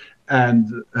country. And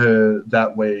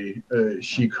that way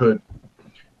she could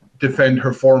defend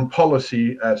her foreign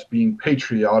policy as being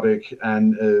patriotic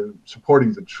and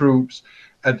supporting the troops,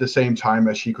 at the same time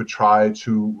as she could try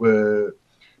to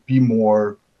be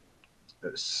more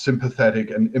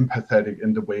sympathetic and empathetic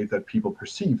in the way that people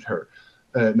perceived her.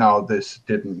 Now, this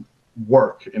didn't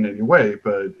work in any way,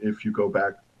 but if you go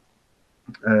back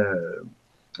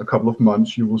a couple of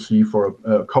months, you will see for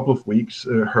a couple of weeks,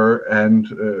 her and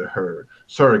her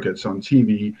surrogates on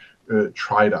TV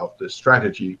tried out this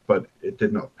strategy, but it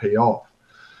did not pay off.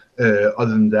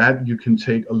 Other than that, you can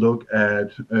take a look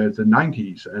at the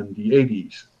 90s and the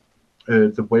 80s,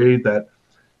 the way that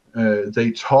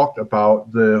they talked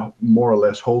about the more or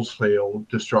less wholesale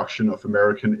destruction of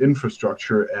American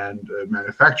infrastructure and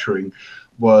manufacturing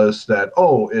was that,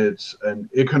 oh, it's an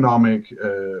economic,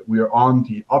 we are on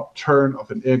the upturn of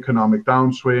an economic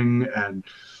downswing, and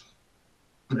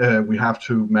we have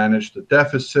to manage the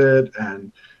deficit,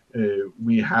 and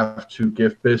we have to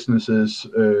give businesses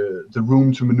the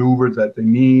room to maneuver that they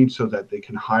need so that they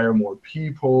can hire more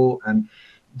people. And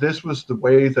this was the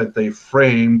way that they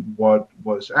framed what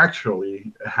was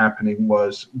actually happening.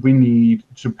 Was we need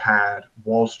to pad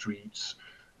Wall Street's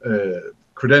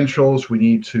credentials. We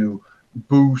need to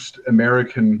boost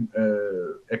American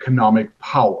economic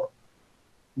power,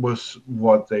 was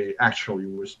what they actually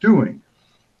was doing,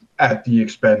 at the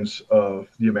expense of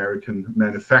the American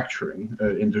manufacturing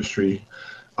industry,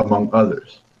 among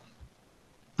others.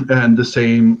 And the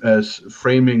same as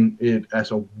framing it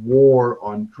as a war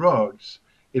on drugs,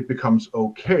 it becomes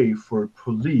okay for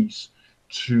police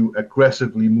to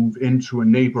aggressively move into a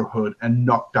neighborhood and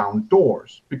knock down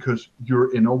doors because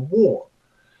you're in a war.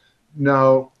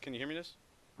 Now, can you hear me, Nis?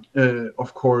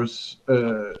 Of course,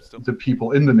 the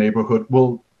people in the neighborhood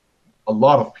will, a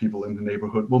lot of people in the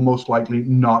neighborhood will most likely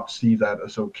not see that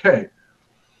as okay.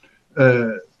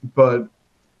 But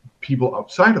people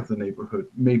outside of the neighborhood,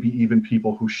 maybe even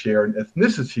people who share an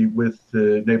ethnicity with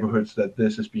the neighborhoods that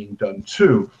this is being done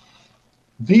to.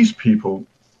 These people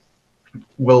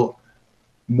will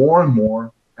more and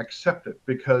more accept it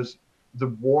because the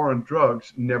war on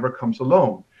drugs never comes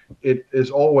alone. It is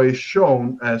always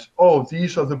shown as, oh,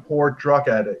 these are the poor drug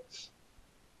addicts.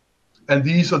 And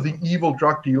these are the evil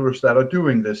drug dealers that are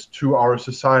doing this to our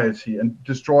society and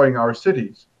destroying our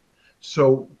cities.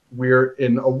 So we're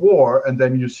in a war, and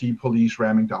then you see police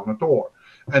ramming down a door.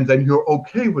 And then you're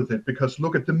okay with it because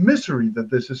look at the misery that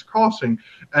this is causing,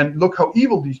 and look how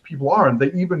evil these people are. And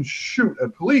they even shoot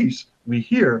at police, we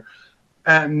hear.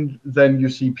 And then you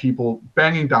see people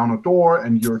banging down a door,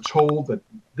 and you're told that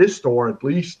this door, at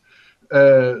least,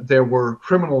 there were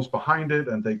criminals behind it,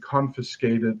 and they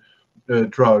confiscated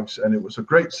drugs, and it was a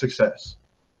great success.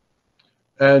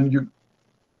 And you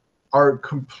are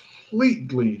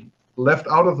completely left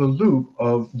out of the loop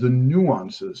of the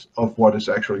nuances of what is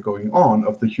actually going on,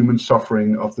 of the human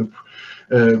suffering, of the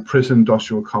prison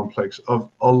industrial complex,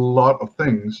 of a lot of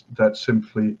things that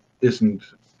simply isn't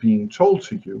being told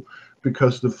to you,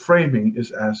 because the framing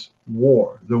is as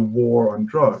war, the war on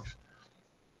drugs.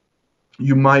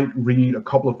 You might read a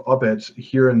couple of op-eds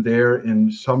here and there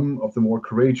in some of the more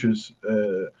courageous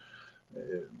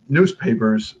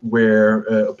newspapers where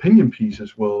opinion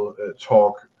pieces will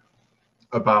talk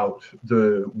about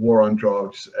the war on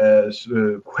drugs as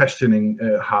questioning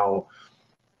how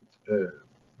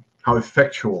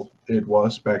effectual it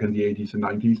was back in the 80s and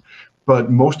 90s.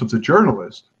 But most of the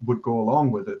journalists would go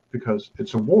along with it because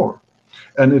it's a war.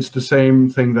 And it's the same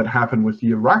thing that happened with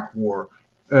the Iraq war.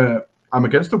 I'm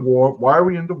against the war. Why are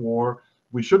we in the war?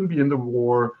 We shouldn't be in the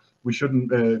war. We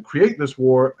shouldn't create this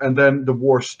war. And then the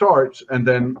war starts, and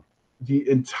then the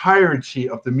entirety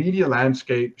of the media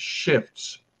landscape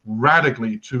shifts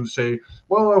radically to say,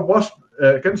 well, I was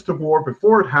against the war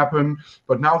before it happened,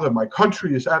 but now that my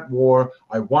country is at war,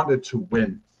 I wanted to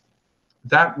win.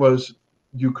 That was,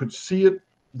 you could see it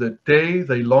the day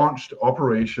they launched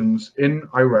operations in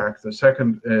Iraq, the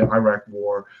second Iraq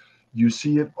war. You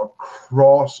see it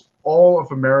across all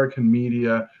of American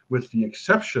media, with the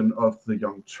exception of the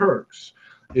Young Turks,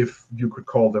 if you could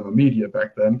call them a media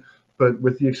back then. But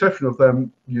with the exception of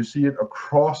them, you see it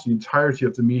across the entirety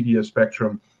of the media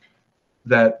spectrum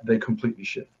that they completely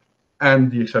shift, and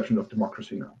the exception of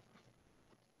Democracy Now!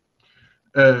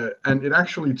 And it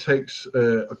actually takes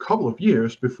a couple of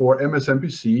years before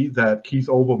MSNBC, that Keith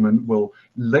Olbermann will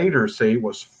later say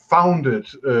was founded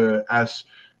as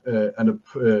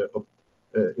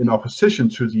in opposition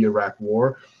to the Iraq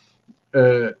war.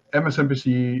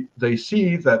 MSNBC, they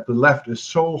see that the left is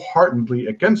so hardenedly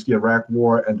against the Iraq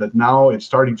war, and that now it's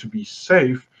starting to be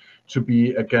safe to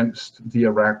be against the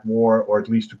Iraq war, or at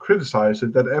least to criticize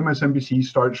it, that MSNBC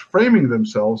starts framing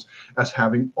themselves as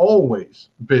having always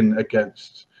been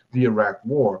against the Iraq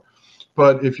war.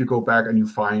 But if you go back and you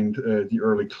find the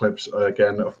early clips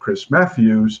again of Chris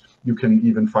Matthews, you can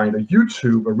even find a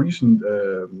recent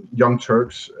Young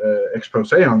Turks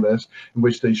expose on this, in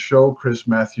which they show Chris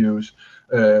Matthews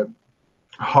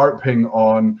harping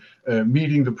on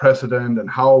meeting the president and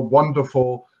how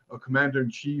wonderful a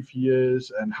commander-in-chief he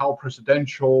is, and how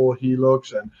presidential he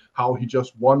looks, and how he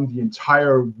just won the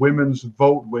entire women's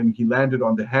vote when he landed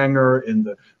on the hangar in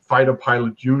the fighter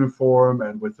pilot uniform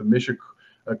and with the mission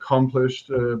accomplished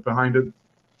behind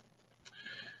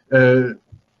it.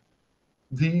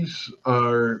 These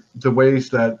are the ways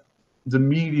that the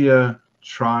media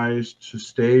tries to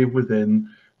stay within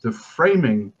the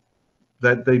framing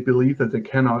that they believe that they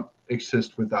cannot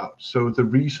exist without. So the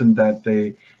reason that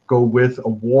they go with a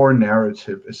war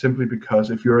narrative is simply because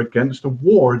if you're against a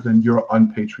war, then you're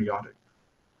unpatriotic.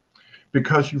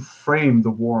 Because you frame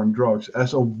the war on drugs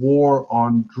as a war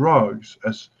on drugs,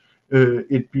 as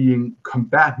it being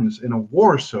combatants in a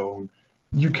war zone,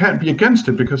 you can't be against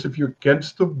it, because if you're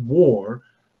against the war,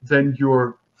 then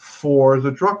you're for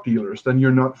the drug dealers, then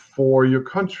you're not for your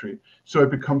country. So it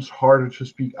becomes harder to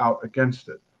speak out against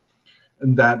it.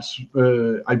 And that's,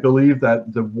 I believe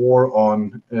that the war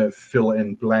on fill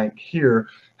in blank here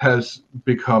has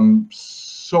become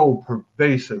so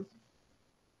pervasive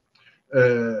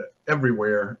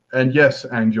everywhere. And yes,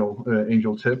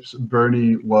 Angel Tips,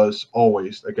 Bernie was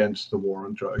always against the war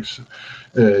on drugs.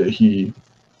 He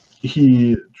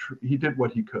did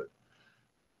what he could.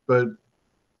 But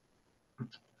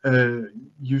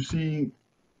you see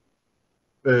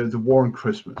the war on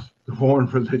Christmas, the war on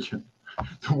religion,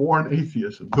 the war on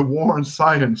atheism, the war on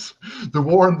science, the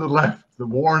war on the left, the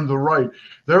war on the right.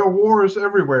 There are wars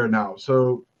everywhere now.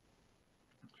 So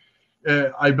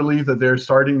I believe that they're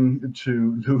starting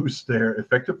to lose their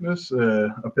effectiveness,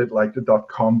 a bit like the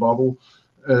dot-com bubble.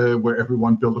 where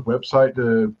everyone built a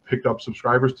website, picked up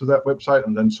subscribers to that website,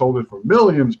 and then sold it for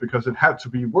millions because it had to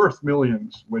be worth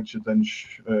millions, which it then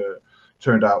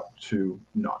turned out to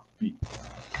not be.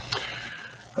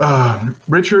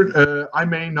 Richard, I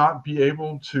may not be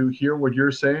able to hear what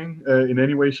you're saying in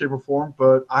any way, shape, or form,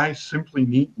 but I simply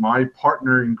need my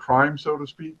partner in crime, so to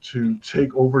speak, to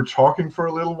take over talking for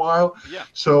a little while. Yeah.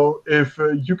 So if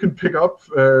you can pick up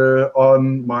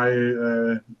on my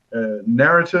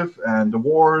narrative and the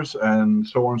wars and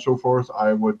so on and so forth,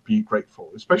 I would be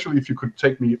grateful, especially if you could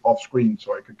take me off screen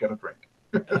so I could get a drink.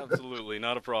 Absolutely,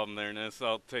 not a problem there, Nis.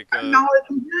 I'll take. And now I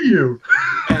can hear you.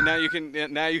 And now you can.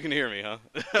 Now you can hear me, huh?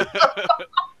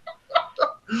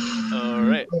 All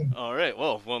right. All right.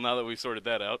 Well, now that we've sorted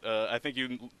that out, I think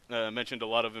you mentioned a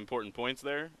lot of important points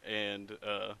there, and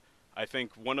I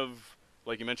think one of,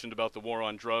 like you mentioned about the war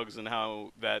on drugs and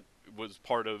how that was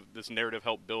part of this narrative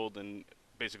helped build and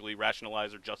basically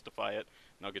rationalize or justify it.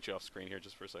 And I'll get you off screen here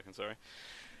just for a second. Sorry.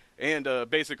 And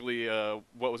basically,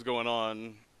 what was going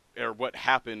on, or what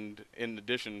happened in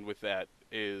addition with that,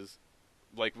 is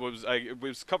like it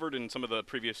was covered in some of the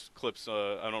previous clips.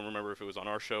 I don't remember if it was on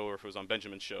our show or if it was on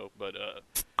Benjamin's show, but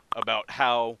about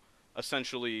how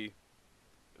essentially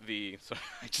sorry,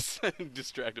 I just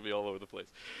distracted me all over the place.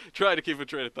 Try to keep a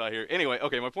train of thought here. Anyway,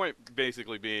 okay, my point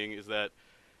basically being is that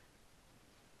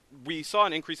we saw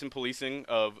an increase in policing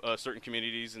of certain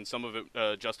communities, and some of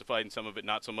it justified and some of it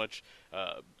not so much,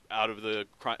 out of the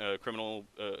criminal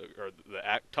or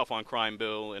the tough on crime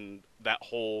bill and that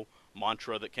whole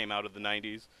mantra that came out of the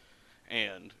 90s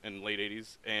and late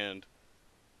 80s. And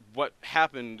what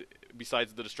happened,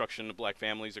 besides the destruction of black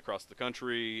families across the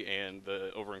country and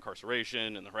the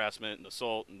over-incarceration and the harassment and the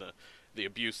assault and the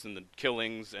abuse and the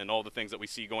killings and all the things that we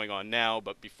see going on now,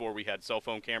 but before we had cell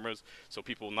phone cameras, so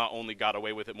people not only got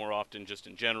away with it more often just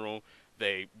in general,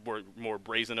 they were more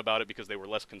brazen about it because they were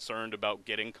less concerned about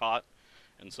getting caught.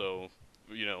 And so,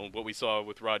 you know, what we saw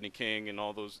with Rodney King and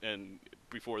all those, and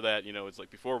before that, you know, it's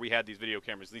like before we had these video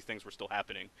cameras, these things were still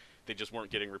happening. They just weren't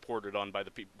getting reported on by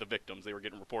the victims. They were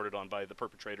getting reported on by the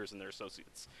perpetrators and their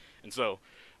associates. And so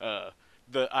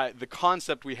the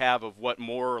concept we have of what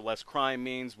more or less crime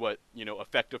means, what, you know,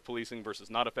 effective policing versus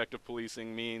not effective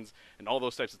policing means, and all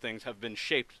those types of things have been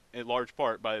shaped in large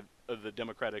part by the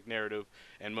Democratic narrative,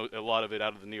 and a lot of it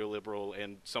out of the neoliberal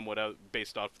and somewhat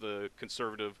based off the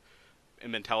conservative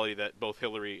mentality that both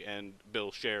Hillary and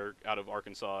Bill share out of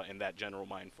Arkansas and that general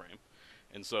mind frame.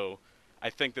 And so I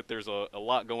think that there's a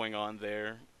lot going on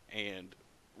there, and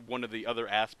one of the other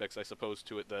aspects, I suppose,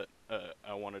 to it that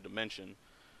I wanted to mention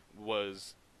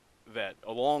was that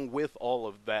along with all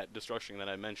of that destruction that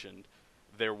I mentioned,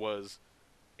 there was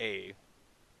I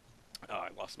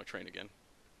lost my train again.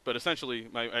 But essentially,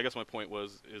 I guess my point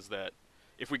is that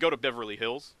if we go to Beverly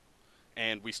Hills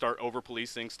and we start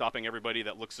over-policing, stopping everybody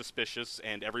that looks suspicious,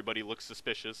 and everybody looks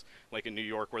suspicious, like in New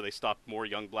York where they stopped more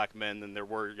young black men than there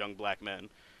were young black men.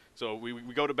 So we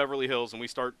go to Beverly Hills and we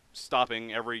start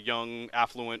stopping every young,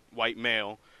 affluent white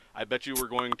male. I bet you we're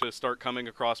going to start coming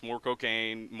across more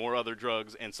cocaine, more other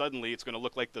drugs, and suddenly it's going to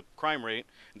look like the crime rate,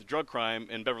 the drug crime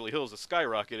in Beverly Hills has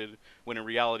skyrocketed, when in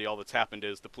reality all that's happened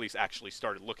is the police actually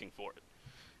started looking for it.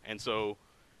 And so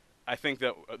I think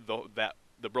that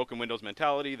the broken windows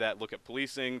mentality, that look at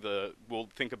policing, we'll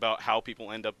think about how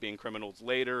people end up being criminals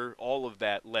later, all of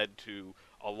that led to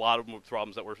a lot of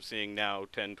problems that we're seeing now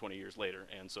 10, 20 years later.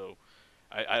 And so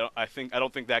I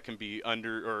don't think that can be I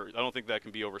don't think that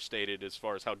can be overstated as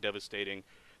far as how devastating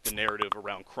the narrative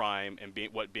around crime and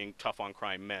what being tough on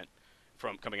crime meant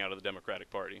from coming out of the Democratic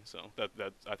Party. So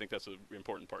I think that's an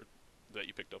important part that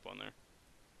you picked up on there.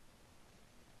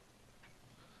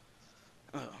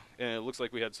 And it looks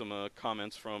like we had some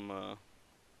comments from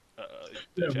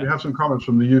yeah, we have some comments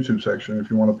from the YouTube section if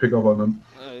you want to pick up on them.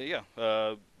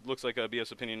 Yeah. Looks like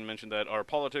BS Opinion mentioned that our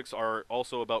politics are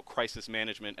also about crisis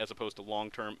management as opposed to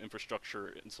long-term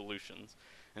infrastructure and solutions.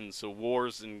 And so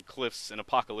wars and cliffs and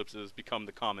apocalypses become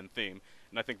the common theme.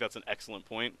 And I think that's an excellent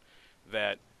point,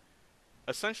 that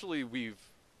essentially we've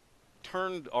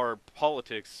turned our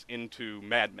politics into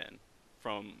madmen,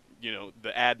 from, you know,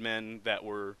 the ad men that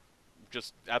were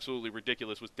just absolutely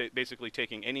ridiculous, was basically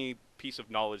taking any piece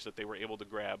of knowledge that they were able to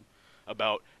grab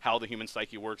about how the human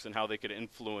psyche works and how they could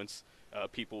influence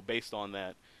people based on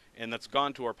that, and that's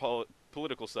gone to our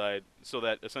political side, so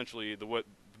that essentially the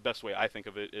best way I think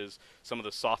of it is some of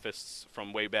the sophists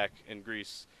from way back in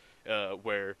Greece,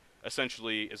 where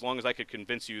essentially as long as I could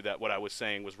convince you that what I was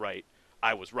saying was right,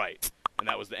 I was right, and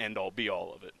that was the end all be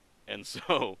all of it. And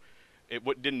so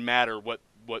it didn't matter what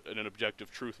what an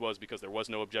objective truth was, because there was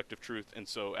no objective truth. And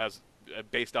so as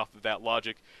based off of that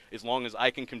logic, as long as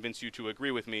I can convince you to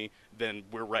agree with me, then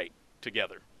we're right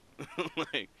together.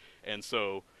 And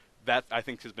so that, I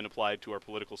think, has been applied to our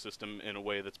political system in a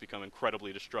way that's become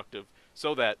incredibly destructive,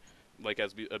 so that, like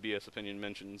as a BS opinion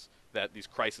mentions, that these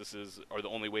crises are the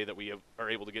only way that we are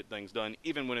able to get things done,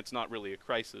 even when it's not really a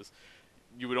crisis.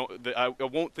 I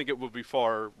won't think it will be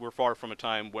we're far from a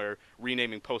time where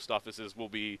renaming post offices will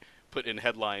be put in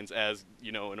headlines as,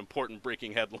 you know, an important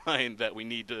breaking headline that we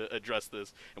need to address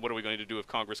this, and what are we going to do if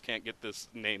Congress can't get this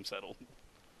name settled?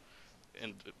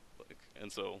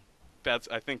 And so that's,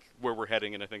 I think, where we're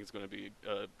heading, and I think it's going to be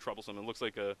troublesome. It looks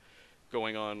like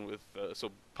going on with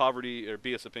so poverty, or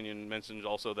BS opinion mentioned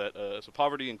also that so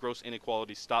poverty and gross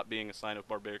inequality stopped being a sign of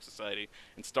barbaric society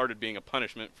and started being a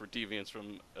punishment for deviance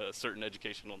from certain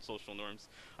educational and social norms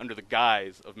under the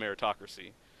guise of meritocracy.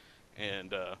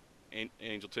 And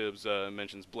Angel Tibbs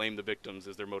mentions blame the victims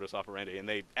as their modus operandi, and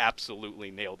they absolutely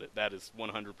nailed it. That is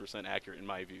 100% accurate in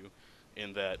my view,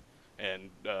 in that. And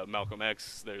Malcolm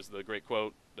X, there's the great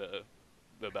quote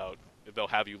about they'll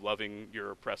have you loving your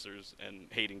oppressors and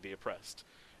hating the oppressed.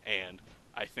 And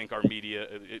I think our media,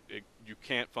 you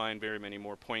can't find very many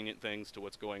more poignant things to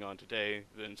what's going on today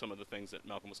than some of the things that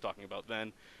Malcolm was talking about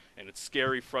then. And it's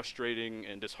scary, frustrating,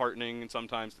 and disheartening, and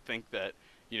sometimes to think that,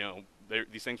 you know,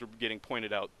 these things were getting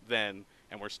pointed out then,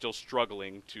 and we're still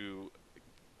struggling to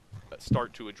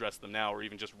start to address them now, or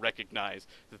even just recognize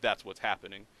that that's what's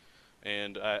happening.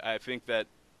 And I think that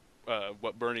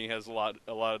what Bernie has or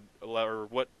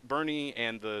what Bernie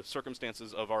and the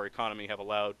circumstances of our economy have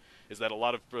allowed is that a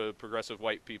lot of progressive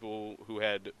white people who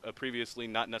had previously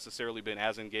not necessarily been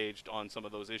as engaged on some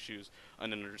of those issues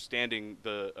and understanding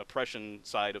the oppression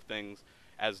side of things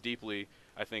as deeply,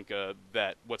 I think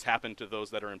that what's happened to those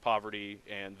that are in poverty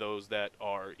and those that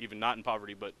are even not in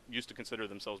poverty but used to consider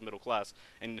themselves middle class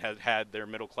and have had their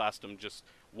middle classdom just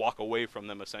walk away from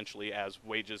them essentially as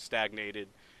wages stagnated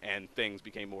and things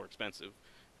became more expensive.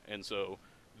 And so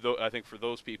I think for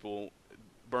those people,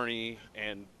 Bernie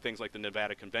and things like the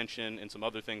Nevada Convention and some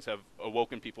other things have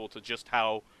awoken people to just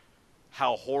how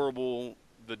horrible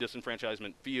the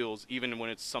disenfranchisement feels, even when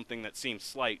it's something that seems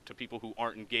slight to people who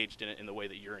aren't engaged in it in the way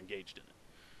that you're engaged in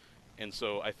it. And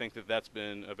so I think that that's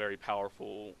been a very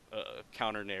powerful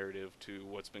counter-narrative to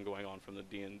what's been going on from the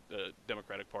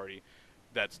Democratic Party.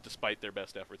 That's despite their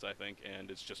best efforts, I think,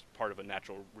 and it's just part of a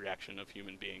natural reaction of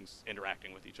human beings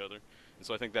interacting with each other. And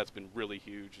so I think that's been really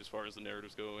huge as far as the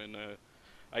narratives go. And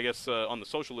I guess on the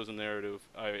socialism narrative,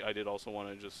 I did also want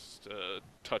to just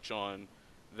touch on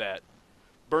that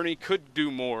Bernie could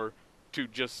do more to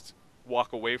just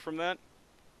walk away from that,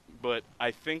 but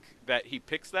I think that he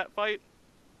picks that fight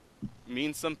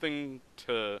means something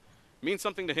to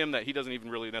him that he doesn't even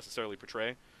really necessarily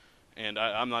portray. And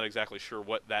I'm not exactly sure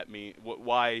what that means,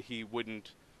 why he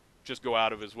wouldn't just go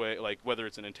out of his way, like whether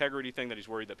it's an integrity thing that he's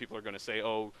worried that people are going to say,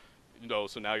 oh, no,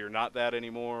 so now you're not that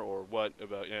anymore, or what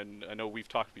about. And I know we've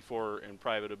talked before in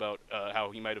private about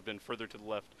how he might have been further to the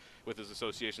left with his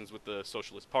associations with the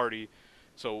Socialist Party.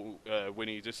 So when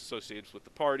he disassociates with the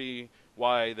party,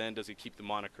 why then does he keep the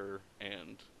moniker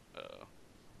and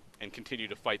continue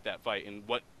to fight that fight? And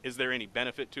what is there any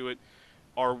benefit to it?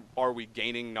 Are we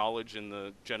gaining knowledge in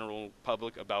the general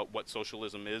public about what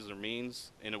socialism is or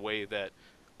means in a way that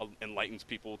enlightens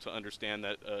people to understand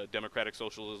that democratic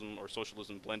socialism or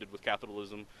socialism blended with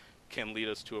capitalism can lead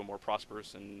us to a more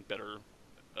prosperous and better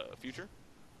future?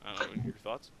 I don't know, your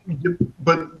thoughts?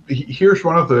 But here's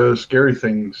one of the scary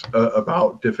things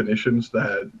about definitions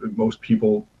that most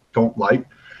people don't like.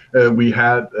 We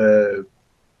had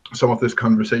some of this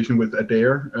conversation with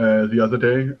Adair the other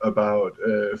day about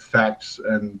facts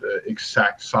and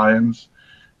exact science.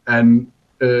 And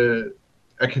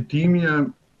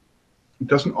academia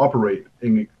doesn't operate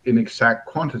in exact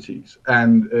quantities.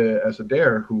 And as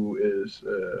Adair, who is,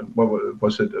 what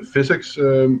was it, a physics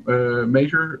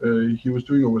major he was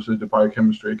doing, or was it the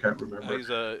biochemistry? I can't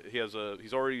remember.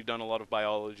 He's already done a lot of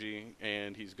biology,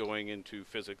 and he's going into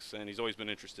physics, and he's always been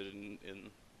interested in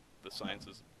the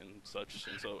sciences and such.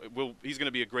 And so he's going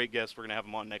to be a great guest. We're going to have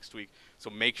him on next week. So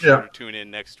make sure to tune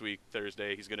in next week,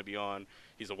 Thursday. He's going to be on.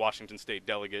 He's a Washington State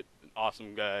delegate, an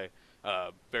awesome guy.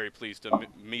 Very pleased to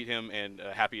meet him, and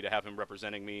happy to have him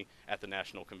representing me at the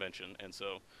national convention. And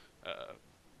so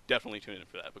definitely tune in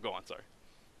for that. But go on, sorry.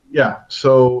 Yeah,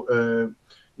 so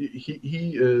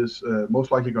he is most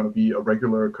likely going to be a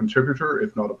regular contributor,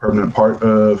 if not a permanent part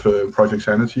of Project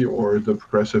Sanity or the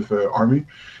Progressive Army,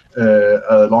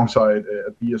 alongside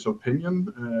a BS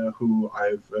Opinion, who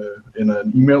I've, in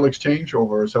an email exchange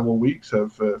over several weeks,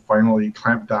 have finally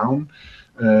clamped down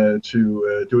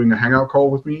to doing a hangout call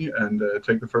with me and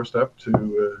take the first step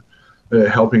to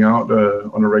helping out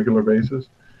on a regular basis.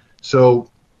 So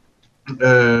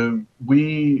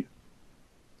we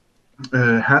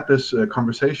had this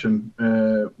conversation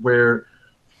where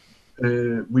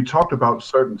we talked about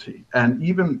certainty, and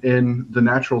even in the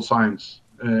natural science,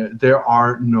 there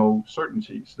are no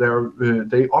certainties.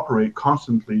 They operate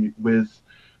constantly with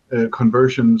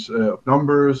conversions of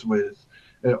numbers, with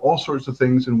all sorts of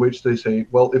things in which they say,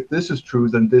 well, if this is true,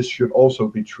 then this should also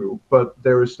be true. But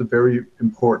there is the very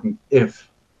important if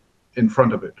in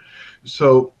front of it.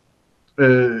 So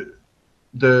the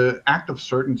act of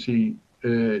certainty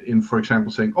in, for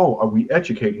example, saying, oh, are we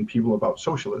educating people about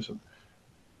socialism?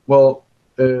 Well,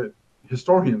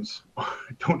 historians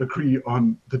don't agree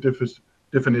on the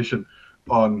definition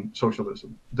on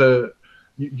socialism.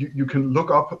 You can look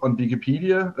up on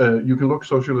Wikipedia, you can look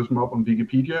socialism up on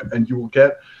Wikipedia, and you will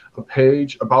get a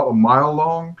page about a mile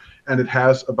long, and it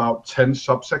has about 10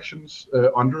 subsections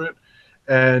under it,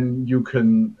 and you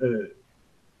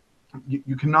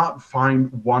cannot find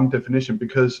one definition,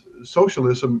 because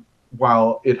socialism,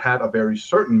 while it had a very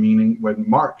certain meaning when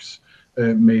Marx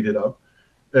made it up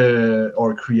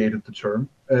or created the term,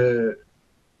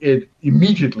 it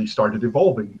immediately started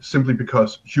evolving simply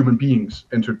because human beings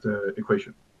entered the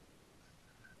equation.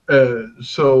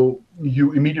 So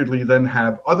you immediately then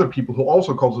have other people who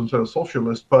also call themselves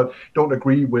socialists but don't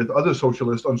agree with other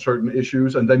socialists on certain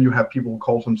issues, and then you have people who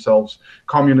call themselves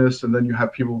communists, and then you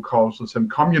have people who call themselves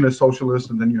communist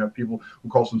socialists, and then you have people who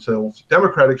call themselves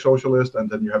democratic socialists, and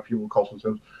then you have people who call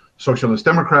themselves socialist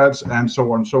democrats, and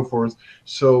so on and so forth.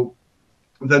 So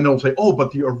then they'll say, oh, but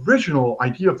the original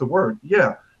idea of the word,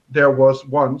 yeah, there was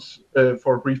once,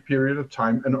 for a brief period of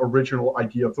time, an original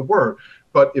idea of the word.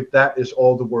 But if that is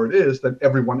all the word is, then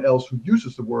everyone else who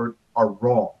uses the word are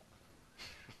wrong.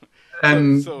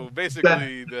 And so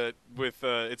basically, that with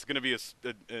it's going to be a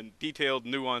detailed,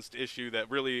 nuanced issue that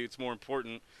really it's more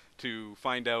important to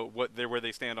find out where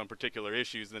they stand on particular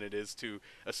issues than it is to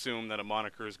assume that a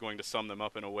moniker is going to sum them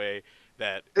up in a way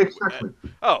that exactly.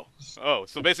 So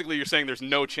basically you're saying there's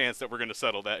no chance that we're going to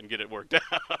settle that and get it worked out.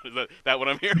 Is that what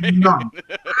I'm hearing? None.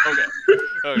 Okay.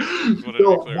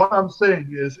 So what I'm saying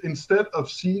is, instead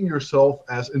of seeing yourself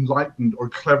as enlightened or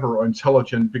clever or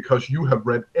intelligent because you have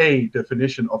read a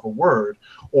definition of a word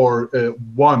or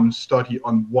one study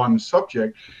on one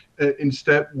subject,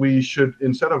 instead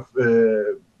of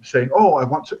saying, oh, I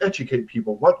want to educate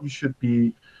people, what you should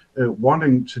be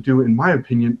wanting to do, in my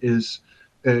opinion, is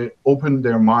open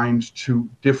their minds to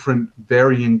different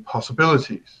varying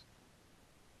possibilities.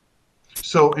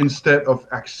 So instead of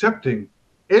accepting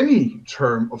any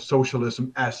term of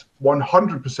socialism as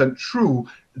 100% true,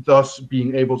 thus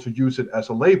being able to use it as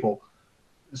a label,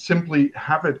 simply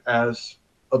have it as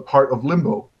a part of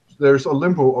limbo. There's a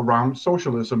limbo around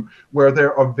socialism where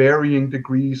there are varying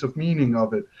degrees of meaning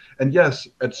of it. And yes,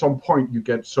 at some point you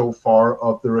get so far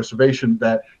of the reservation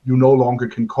that you no longer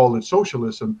can call it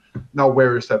socialism. Now,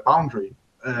 where is that boundary?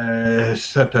 No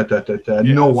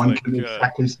one can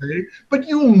exactly say, but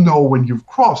you'll know when you've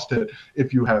crossed it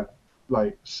if you have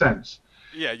sense.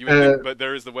 Yeah, you would think, but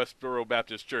there is the Westboro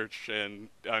Baptist Church, and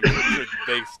I'm sure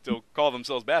they still call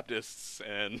themselves Baptists,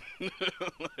 and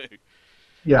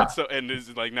yeah. And so, and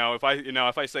is like now if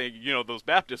I say those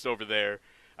Baptists over there,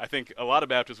 I think a lot of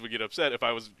Baptists would get upset if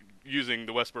I was using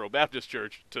the Westboro Baptist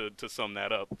Church to sum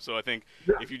that up. So I think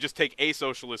if you just take a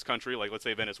socialist country, like let's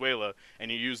say Venezuela, and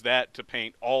you use that to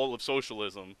paint all of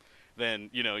socialism, then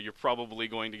you're probably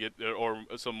going to get or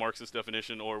some Marxist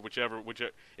definition or whichever.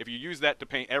 If you use that to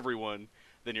paint everyone,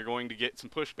 then you're going to get some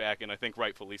pushback, and I think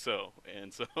rightfully so.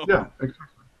 And so yeah, exactly.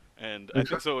 And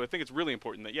exactly. I think it's really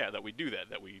important that we do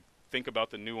that we think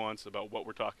about the nuance about what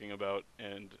we're talking about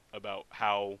and about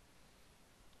how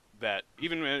that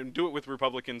even do it with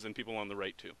Republicans and people on the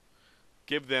right too.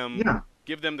 Give them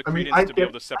the credence to be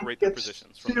able to separate their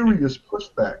positions. Serious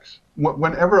pushbacks.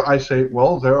 Whenever I say,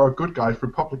 well, there are good guys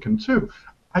Republican too,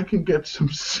 I can get some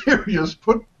serious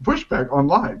pushback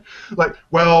online. Like,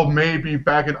 well, maybe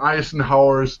back in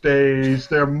Eisenhower's days,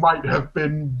 there might have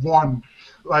been one.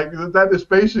 Like, that is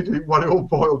basically what it will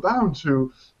boil down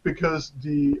to, because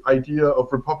the idea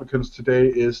of Republicans today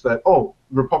is that, oh,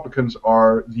 Republicans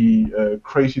are the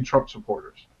crazy Trump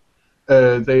supporters.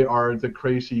 They are the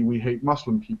crazy, we hate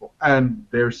Muslim people. And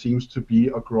there seems to be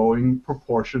a growing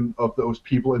proportion of those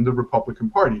people in the Republican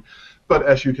Party. But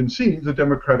as you can see, the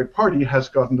Democratic Party has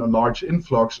gotten a large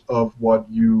influx of what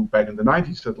you, back in the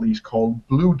 90s at least, called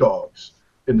blue dogs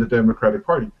in the Democratic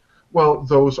Party. Well,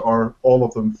 those are, all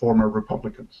of them, former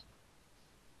Republicans.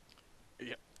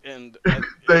 Yeah, and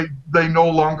they no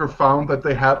longer found that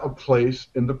they had a place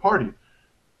in the party.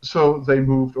 so they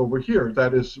moved over here.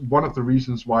 That is one of the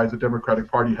reasons why the Democratic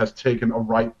Party has taken a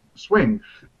right swing,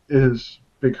 is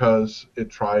because it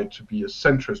tried to be a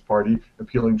centrist party,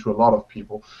 appealing to a lot of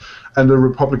people. And the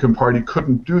Republican Party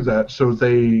couldn't do that, so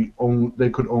they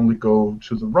could only go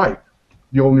to the right.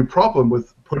 The only problem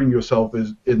with putting yourself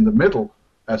in the middle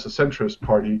as a centrist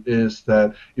party is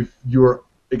that if you're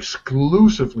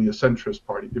exclusively a centrist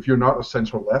party, if you're not a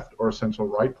central left or a central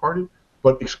right party,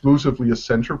 but exclusively a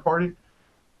center party,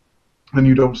 then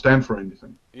you don't stand for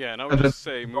anything. Yeah, and I would just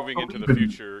say, moving into the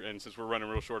future, and since we're running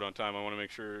real short on time, I want to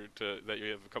make sure that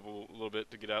you have a little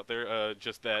bit to get out there.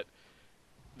 Just that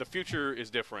the future is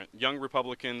different. Young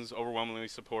Republicans overwhelmingly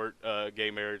support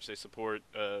gay marriage. They support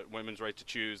women's right to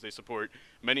choose. They support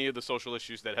many of the social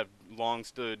issues that have long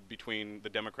stood between the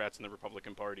Democrats and the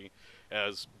Republican Party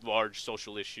as large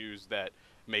social issues that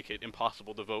make it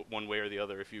impossible to vote one way or the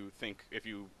other if you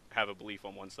have a belief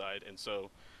on one side. And so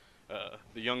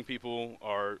the young people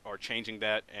are changing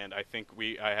that, and I think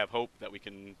I have hope that we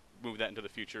can move that into the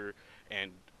future,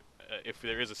 and if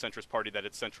there is a centrist party, that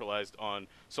it's centralized on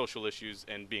social issues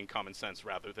and being common sense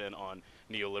rather than on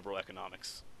neoliberal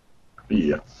economics.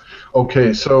 Yeah.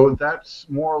 Okay, so that's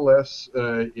more or less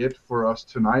it for us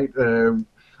tonight.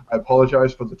 I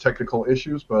apologize for the technical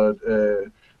issues, but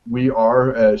we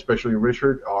are, especially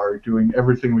Richard, are doing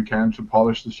everything we can to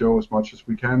polish the show as much as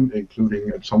we can, including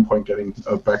at some point getting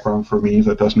a background for me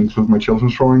that doesn't include my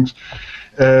children's drawings.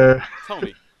 Tell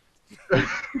me.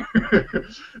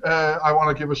 I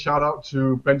want to give a shout out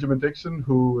to Benjamin Dixon,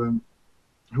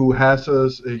 who has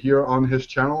us here on his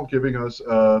channel, giving us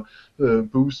the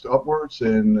boost upwards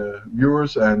in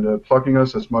viewers and plugging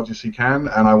us as much as he can.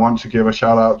 And I want to give a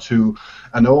shout out to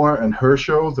Anoa and her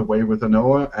show, The Way With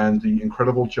Anoa, and the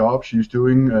incredible job she's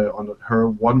doing on her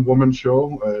one-woman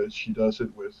show. She does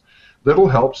it with little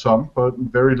help, but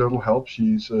very little help.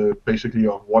 She's basically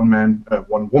a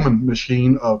one-woman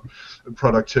machine of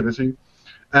productivity.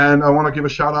 And I want to give a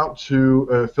shout out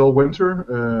to Phil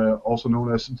Wynter, also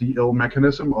known as The Ill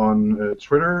Mechanism on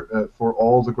Twitter, for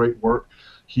all the great work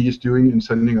he is doing in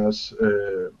sending us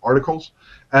articles.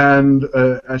 And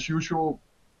as usual,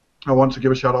 I want to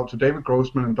give a shout out to David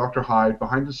Grossman and Dr. Hyde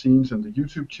behind the scenes in the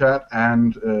YouTube chat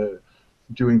and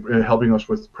helping us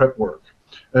with prep work.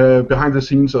 Behind the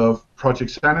scenes of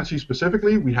Project Sanity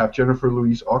specifically, we have Jennifer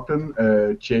Louise Ogden,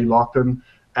 Jay Lockton,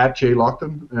 at Jay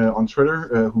Lockton on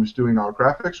Twitter, who's doing our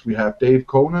graphics. We have Dave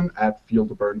Coennen at Feel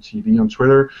the Burn TV on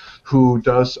Twitter, who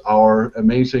does our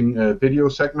amazing video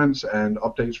segments and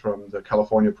updates from the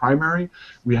California primary.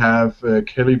 We have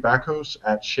Kelly Backos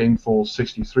at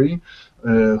Shameful63,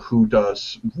 who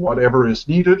does whatever is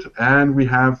needed. And we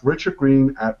have Richard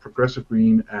Green at Progressive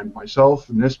Green, and myself,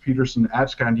 Nis Pedersen at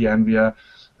Scandianvia,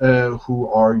 who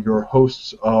are your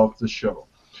hosts of the show.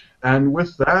 And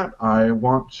with that, I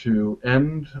want to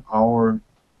end our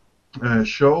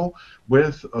show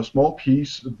with a small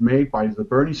piece made by the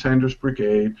Bernie Sanders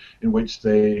Brigade, in which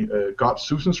they got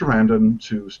Susan Sarandon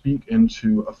to speak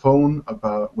into a phone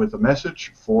with a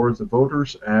message for the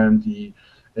voters and the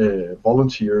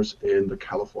volunteers in the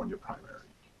California primary.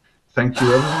 Thank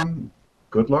you, everyone.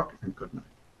 Good luck and good night.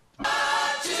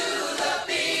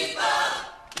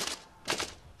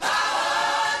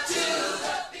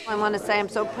 I want to say I'm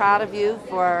so proud of you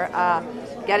for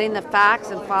getting the facts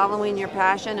and following your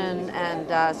passion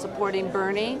and supporting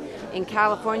Bernie. In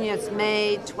California, it's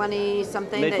May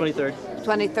 20-something. May 23rd.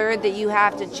 23rd that you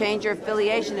have to change your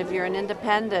affiliation. If you're an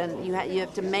independent, you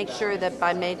have to make sure that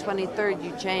by May 23rd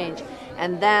you change.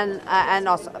 And then, and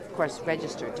also, of course,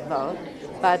 register to vote.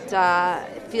 But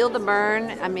Feel the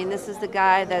Burn, I mean, this is the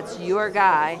guy that's your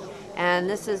guy. And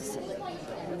this is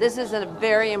a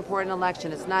very important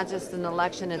election. It's not just an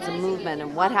election, it's a movement.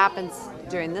 And what happens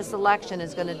during this election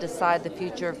is going to decide the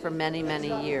future for many, many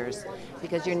years.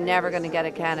 Because you're never going to get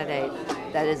a candidate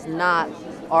that is not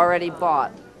already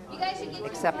bought,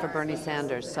 except for Bernie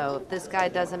Sanders. So if this guy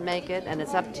doesn't make it, and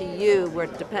it's up to you, we're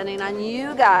depending on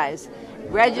you guys.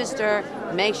 Register,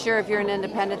 make sure if you're an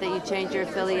independent that you change your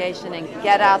affiliation, and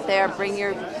get out there, bring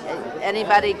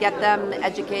anybody, get them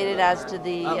educated as to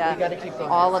the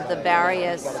all of the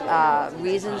various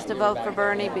reasons to vote for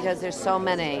Bernie, because there's so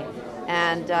many.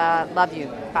 And love you.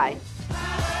 Bye.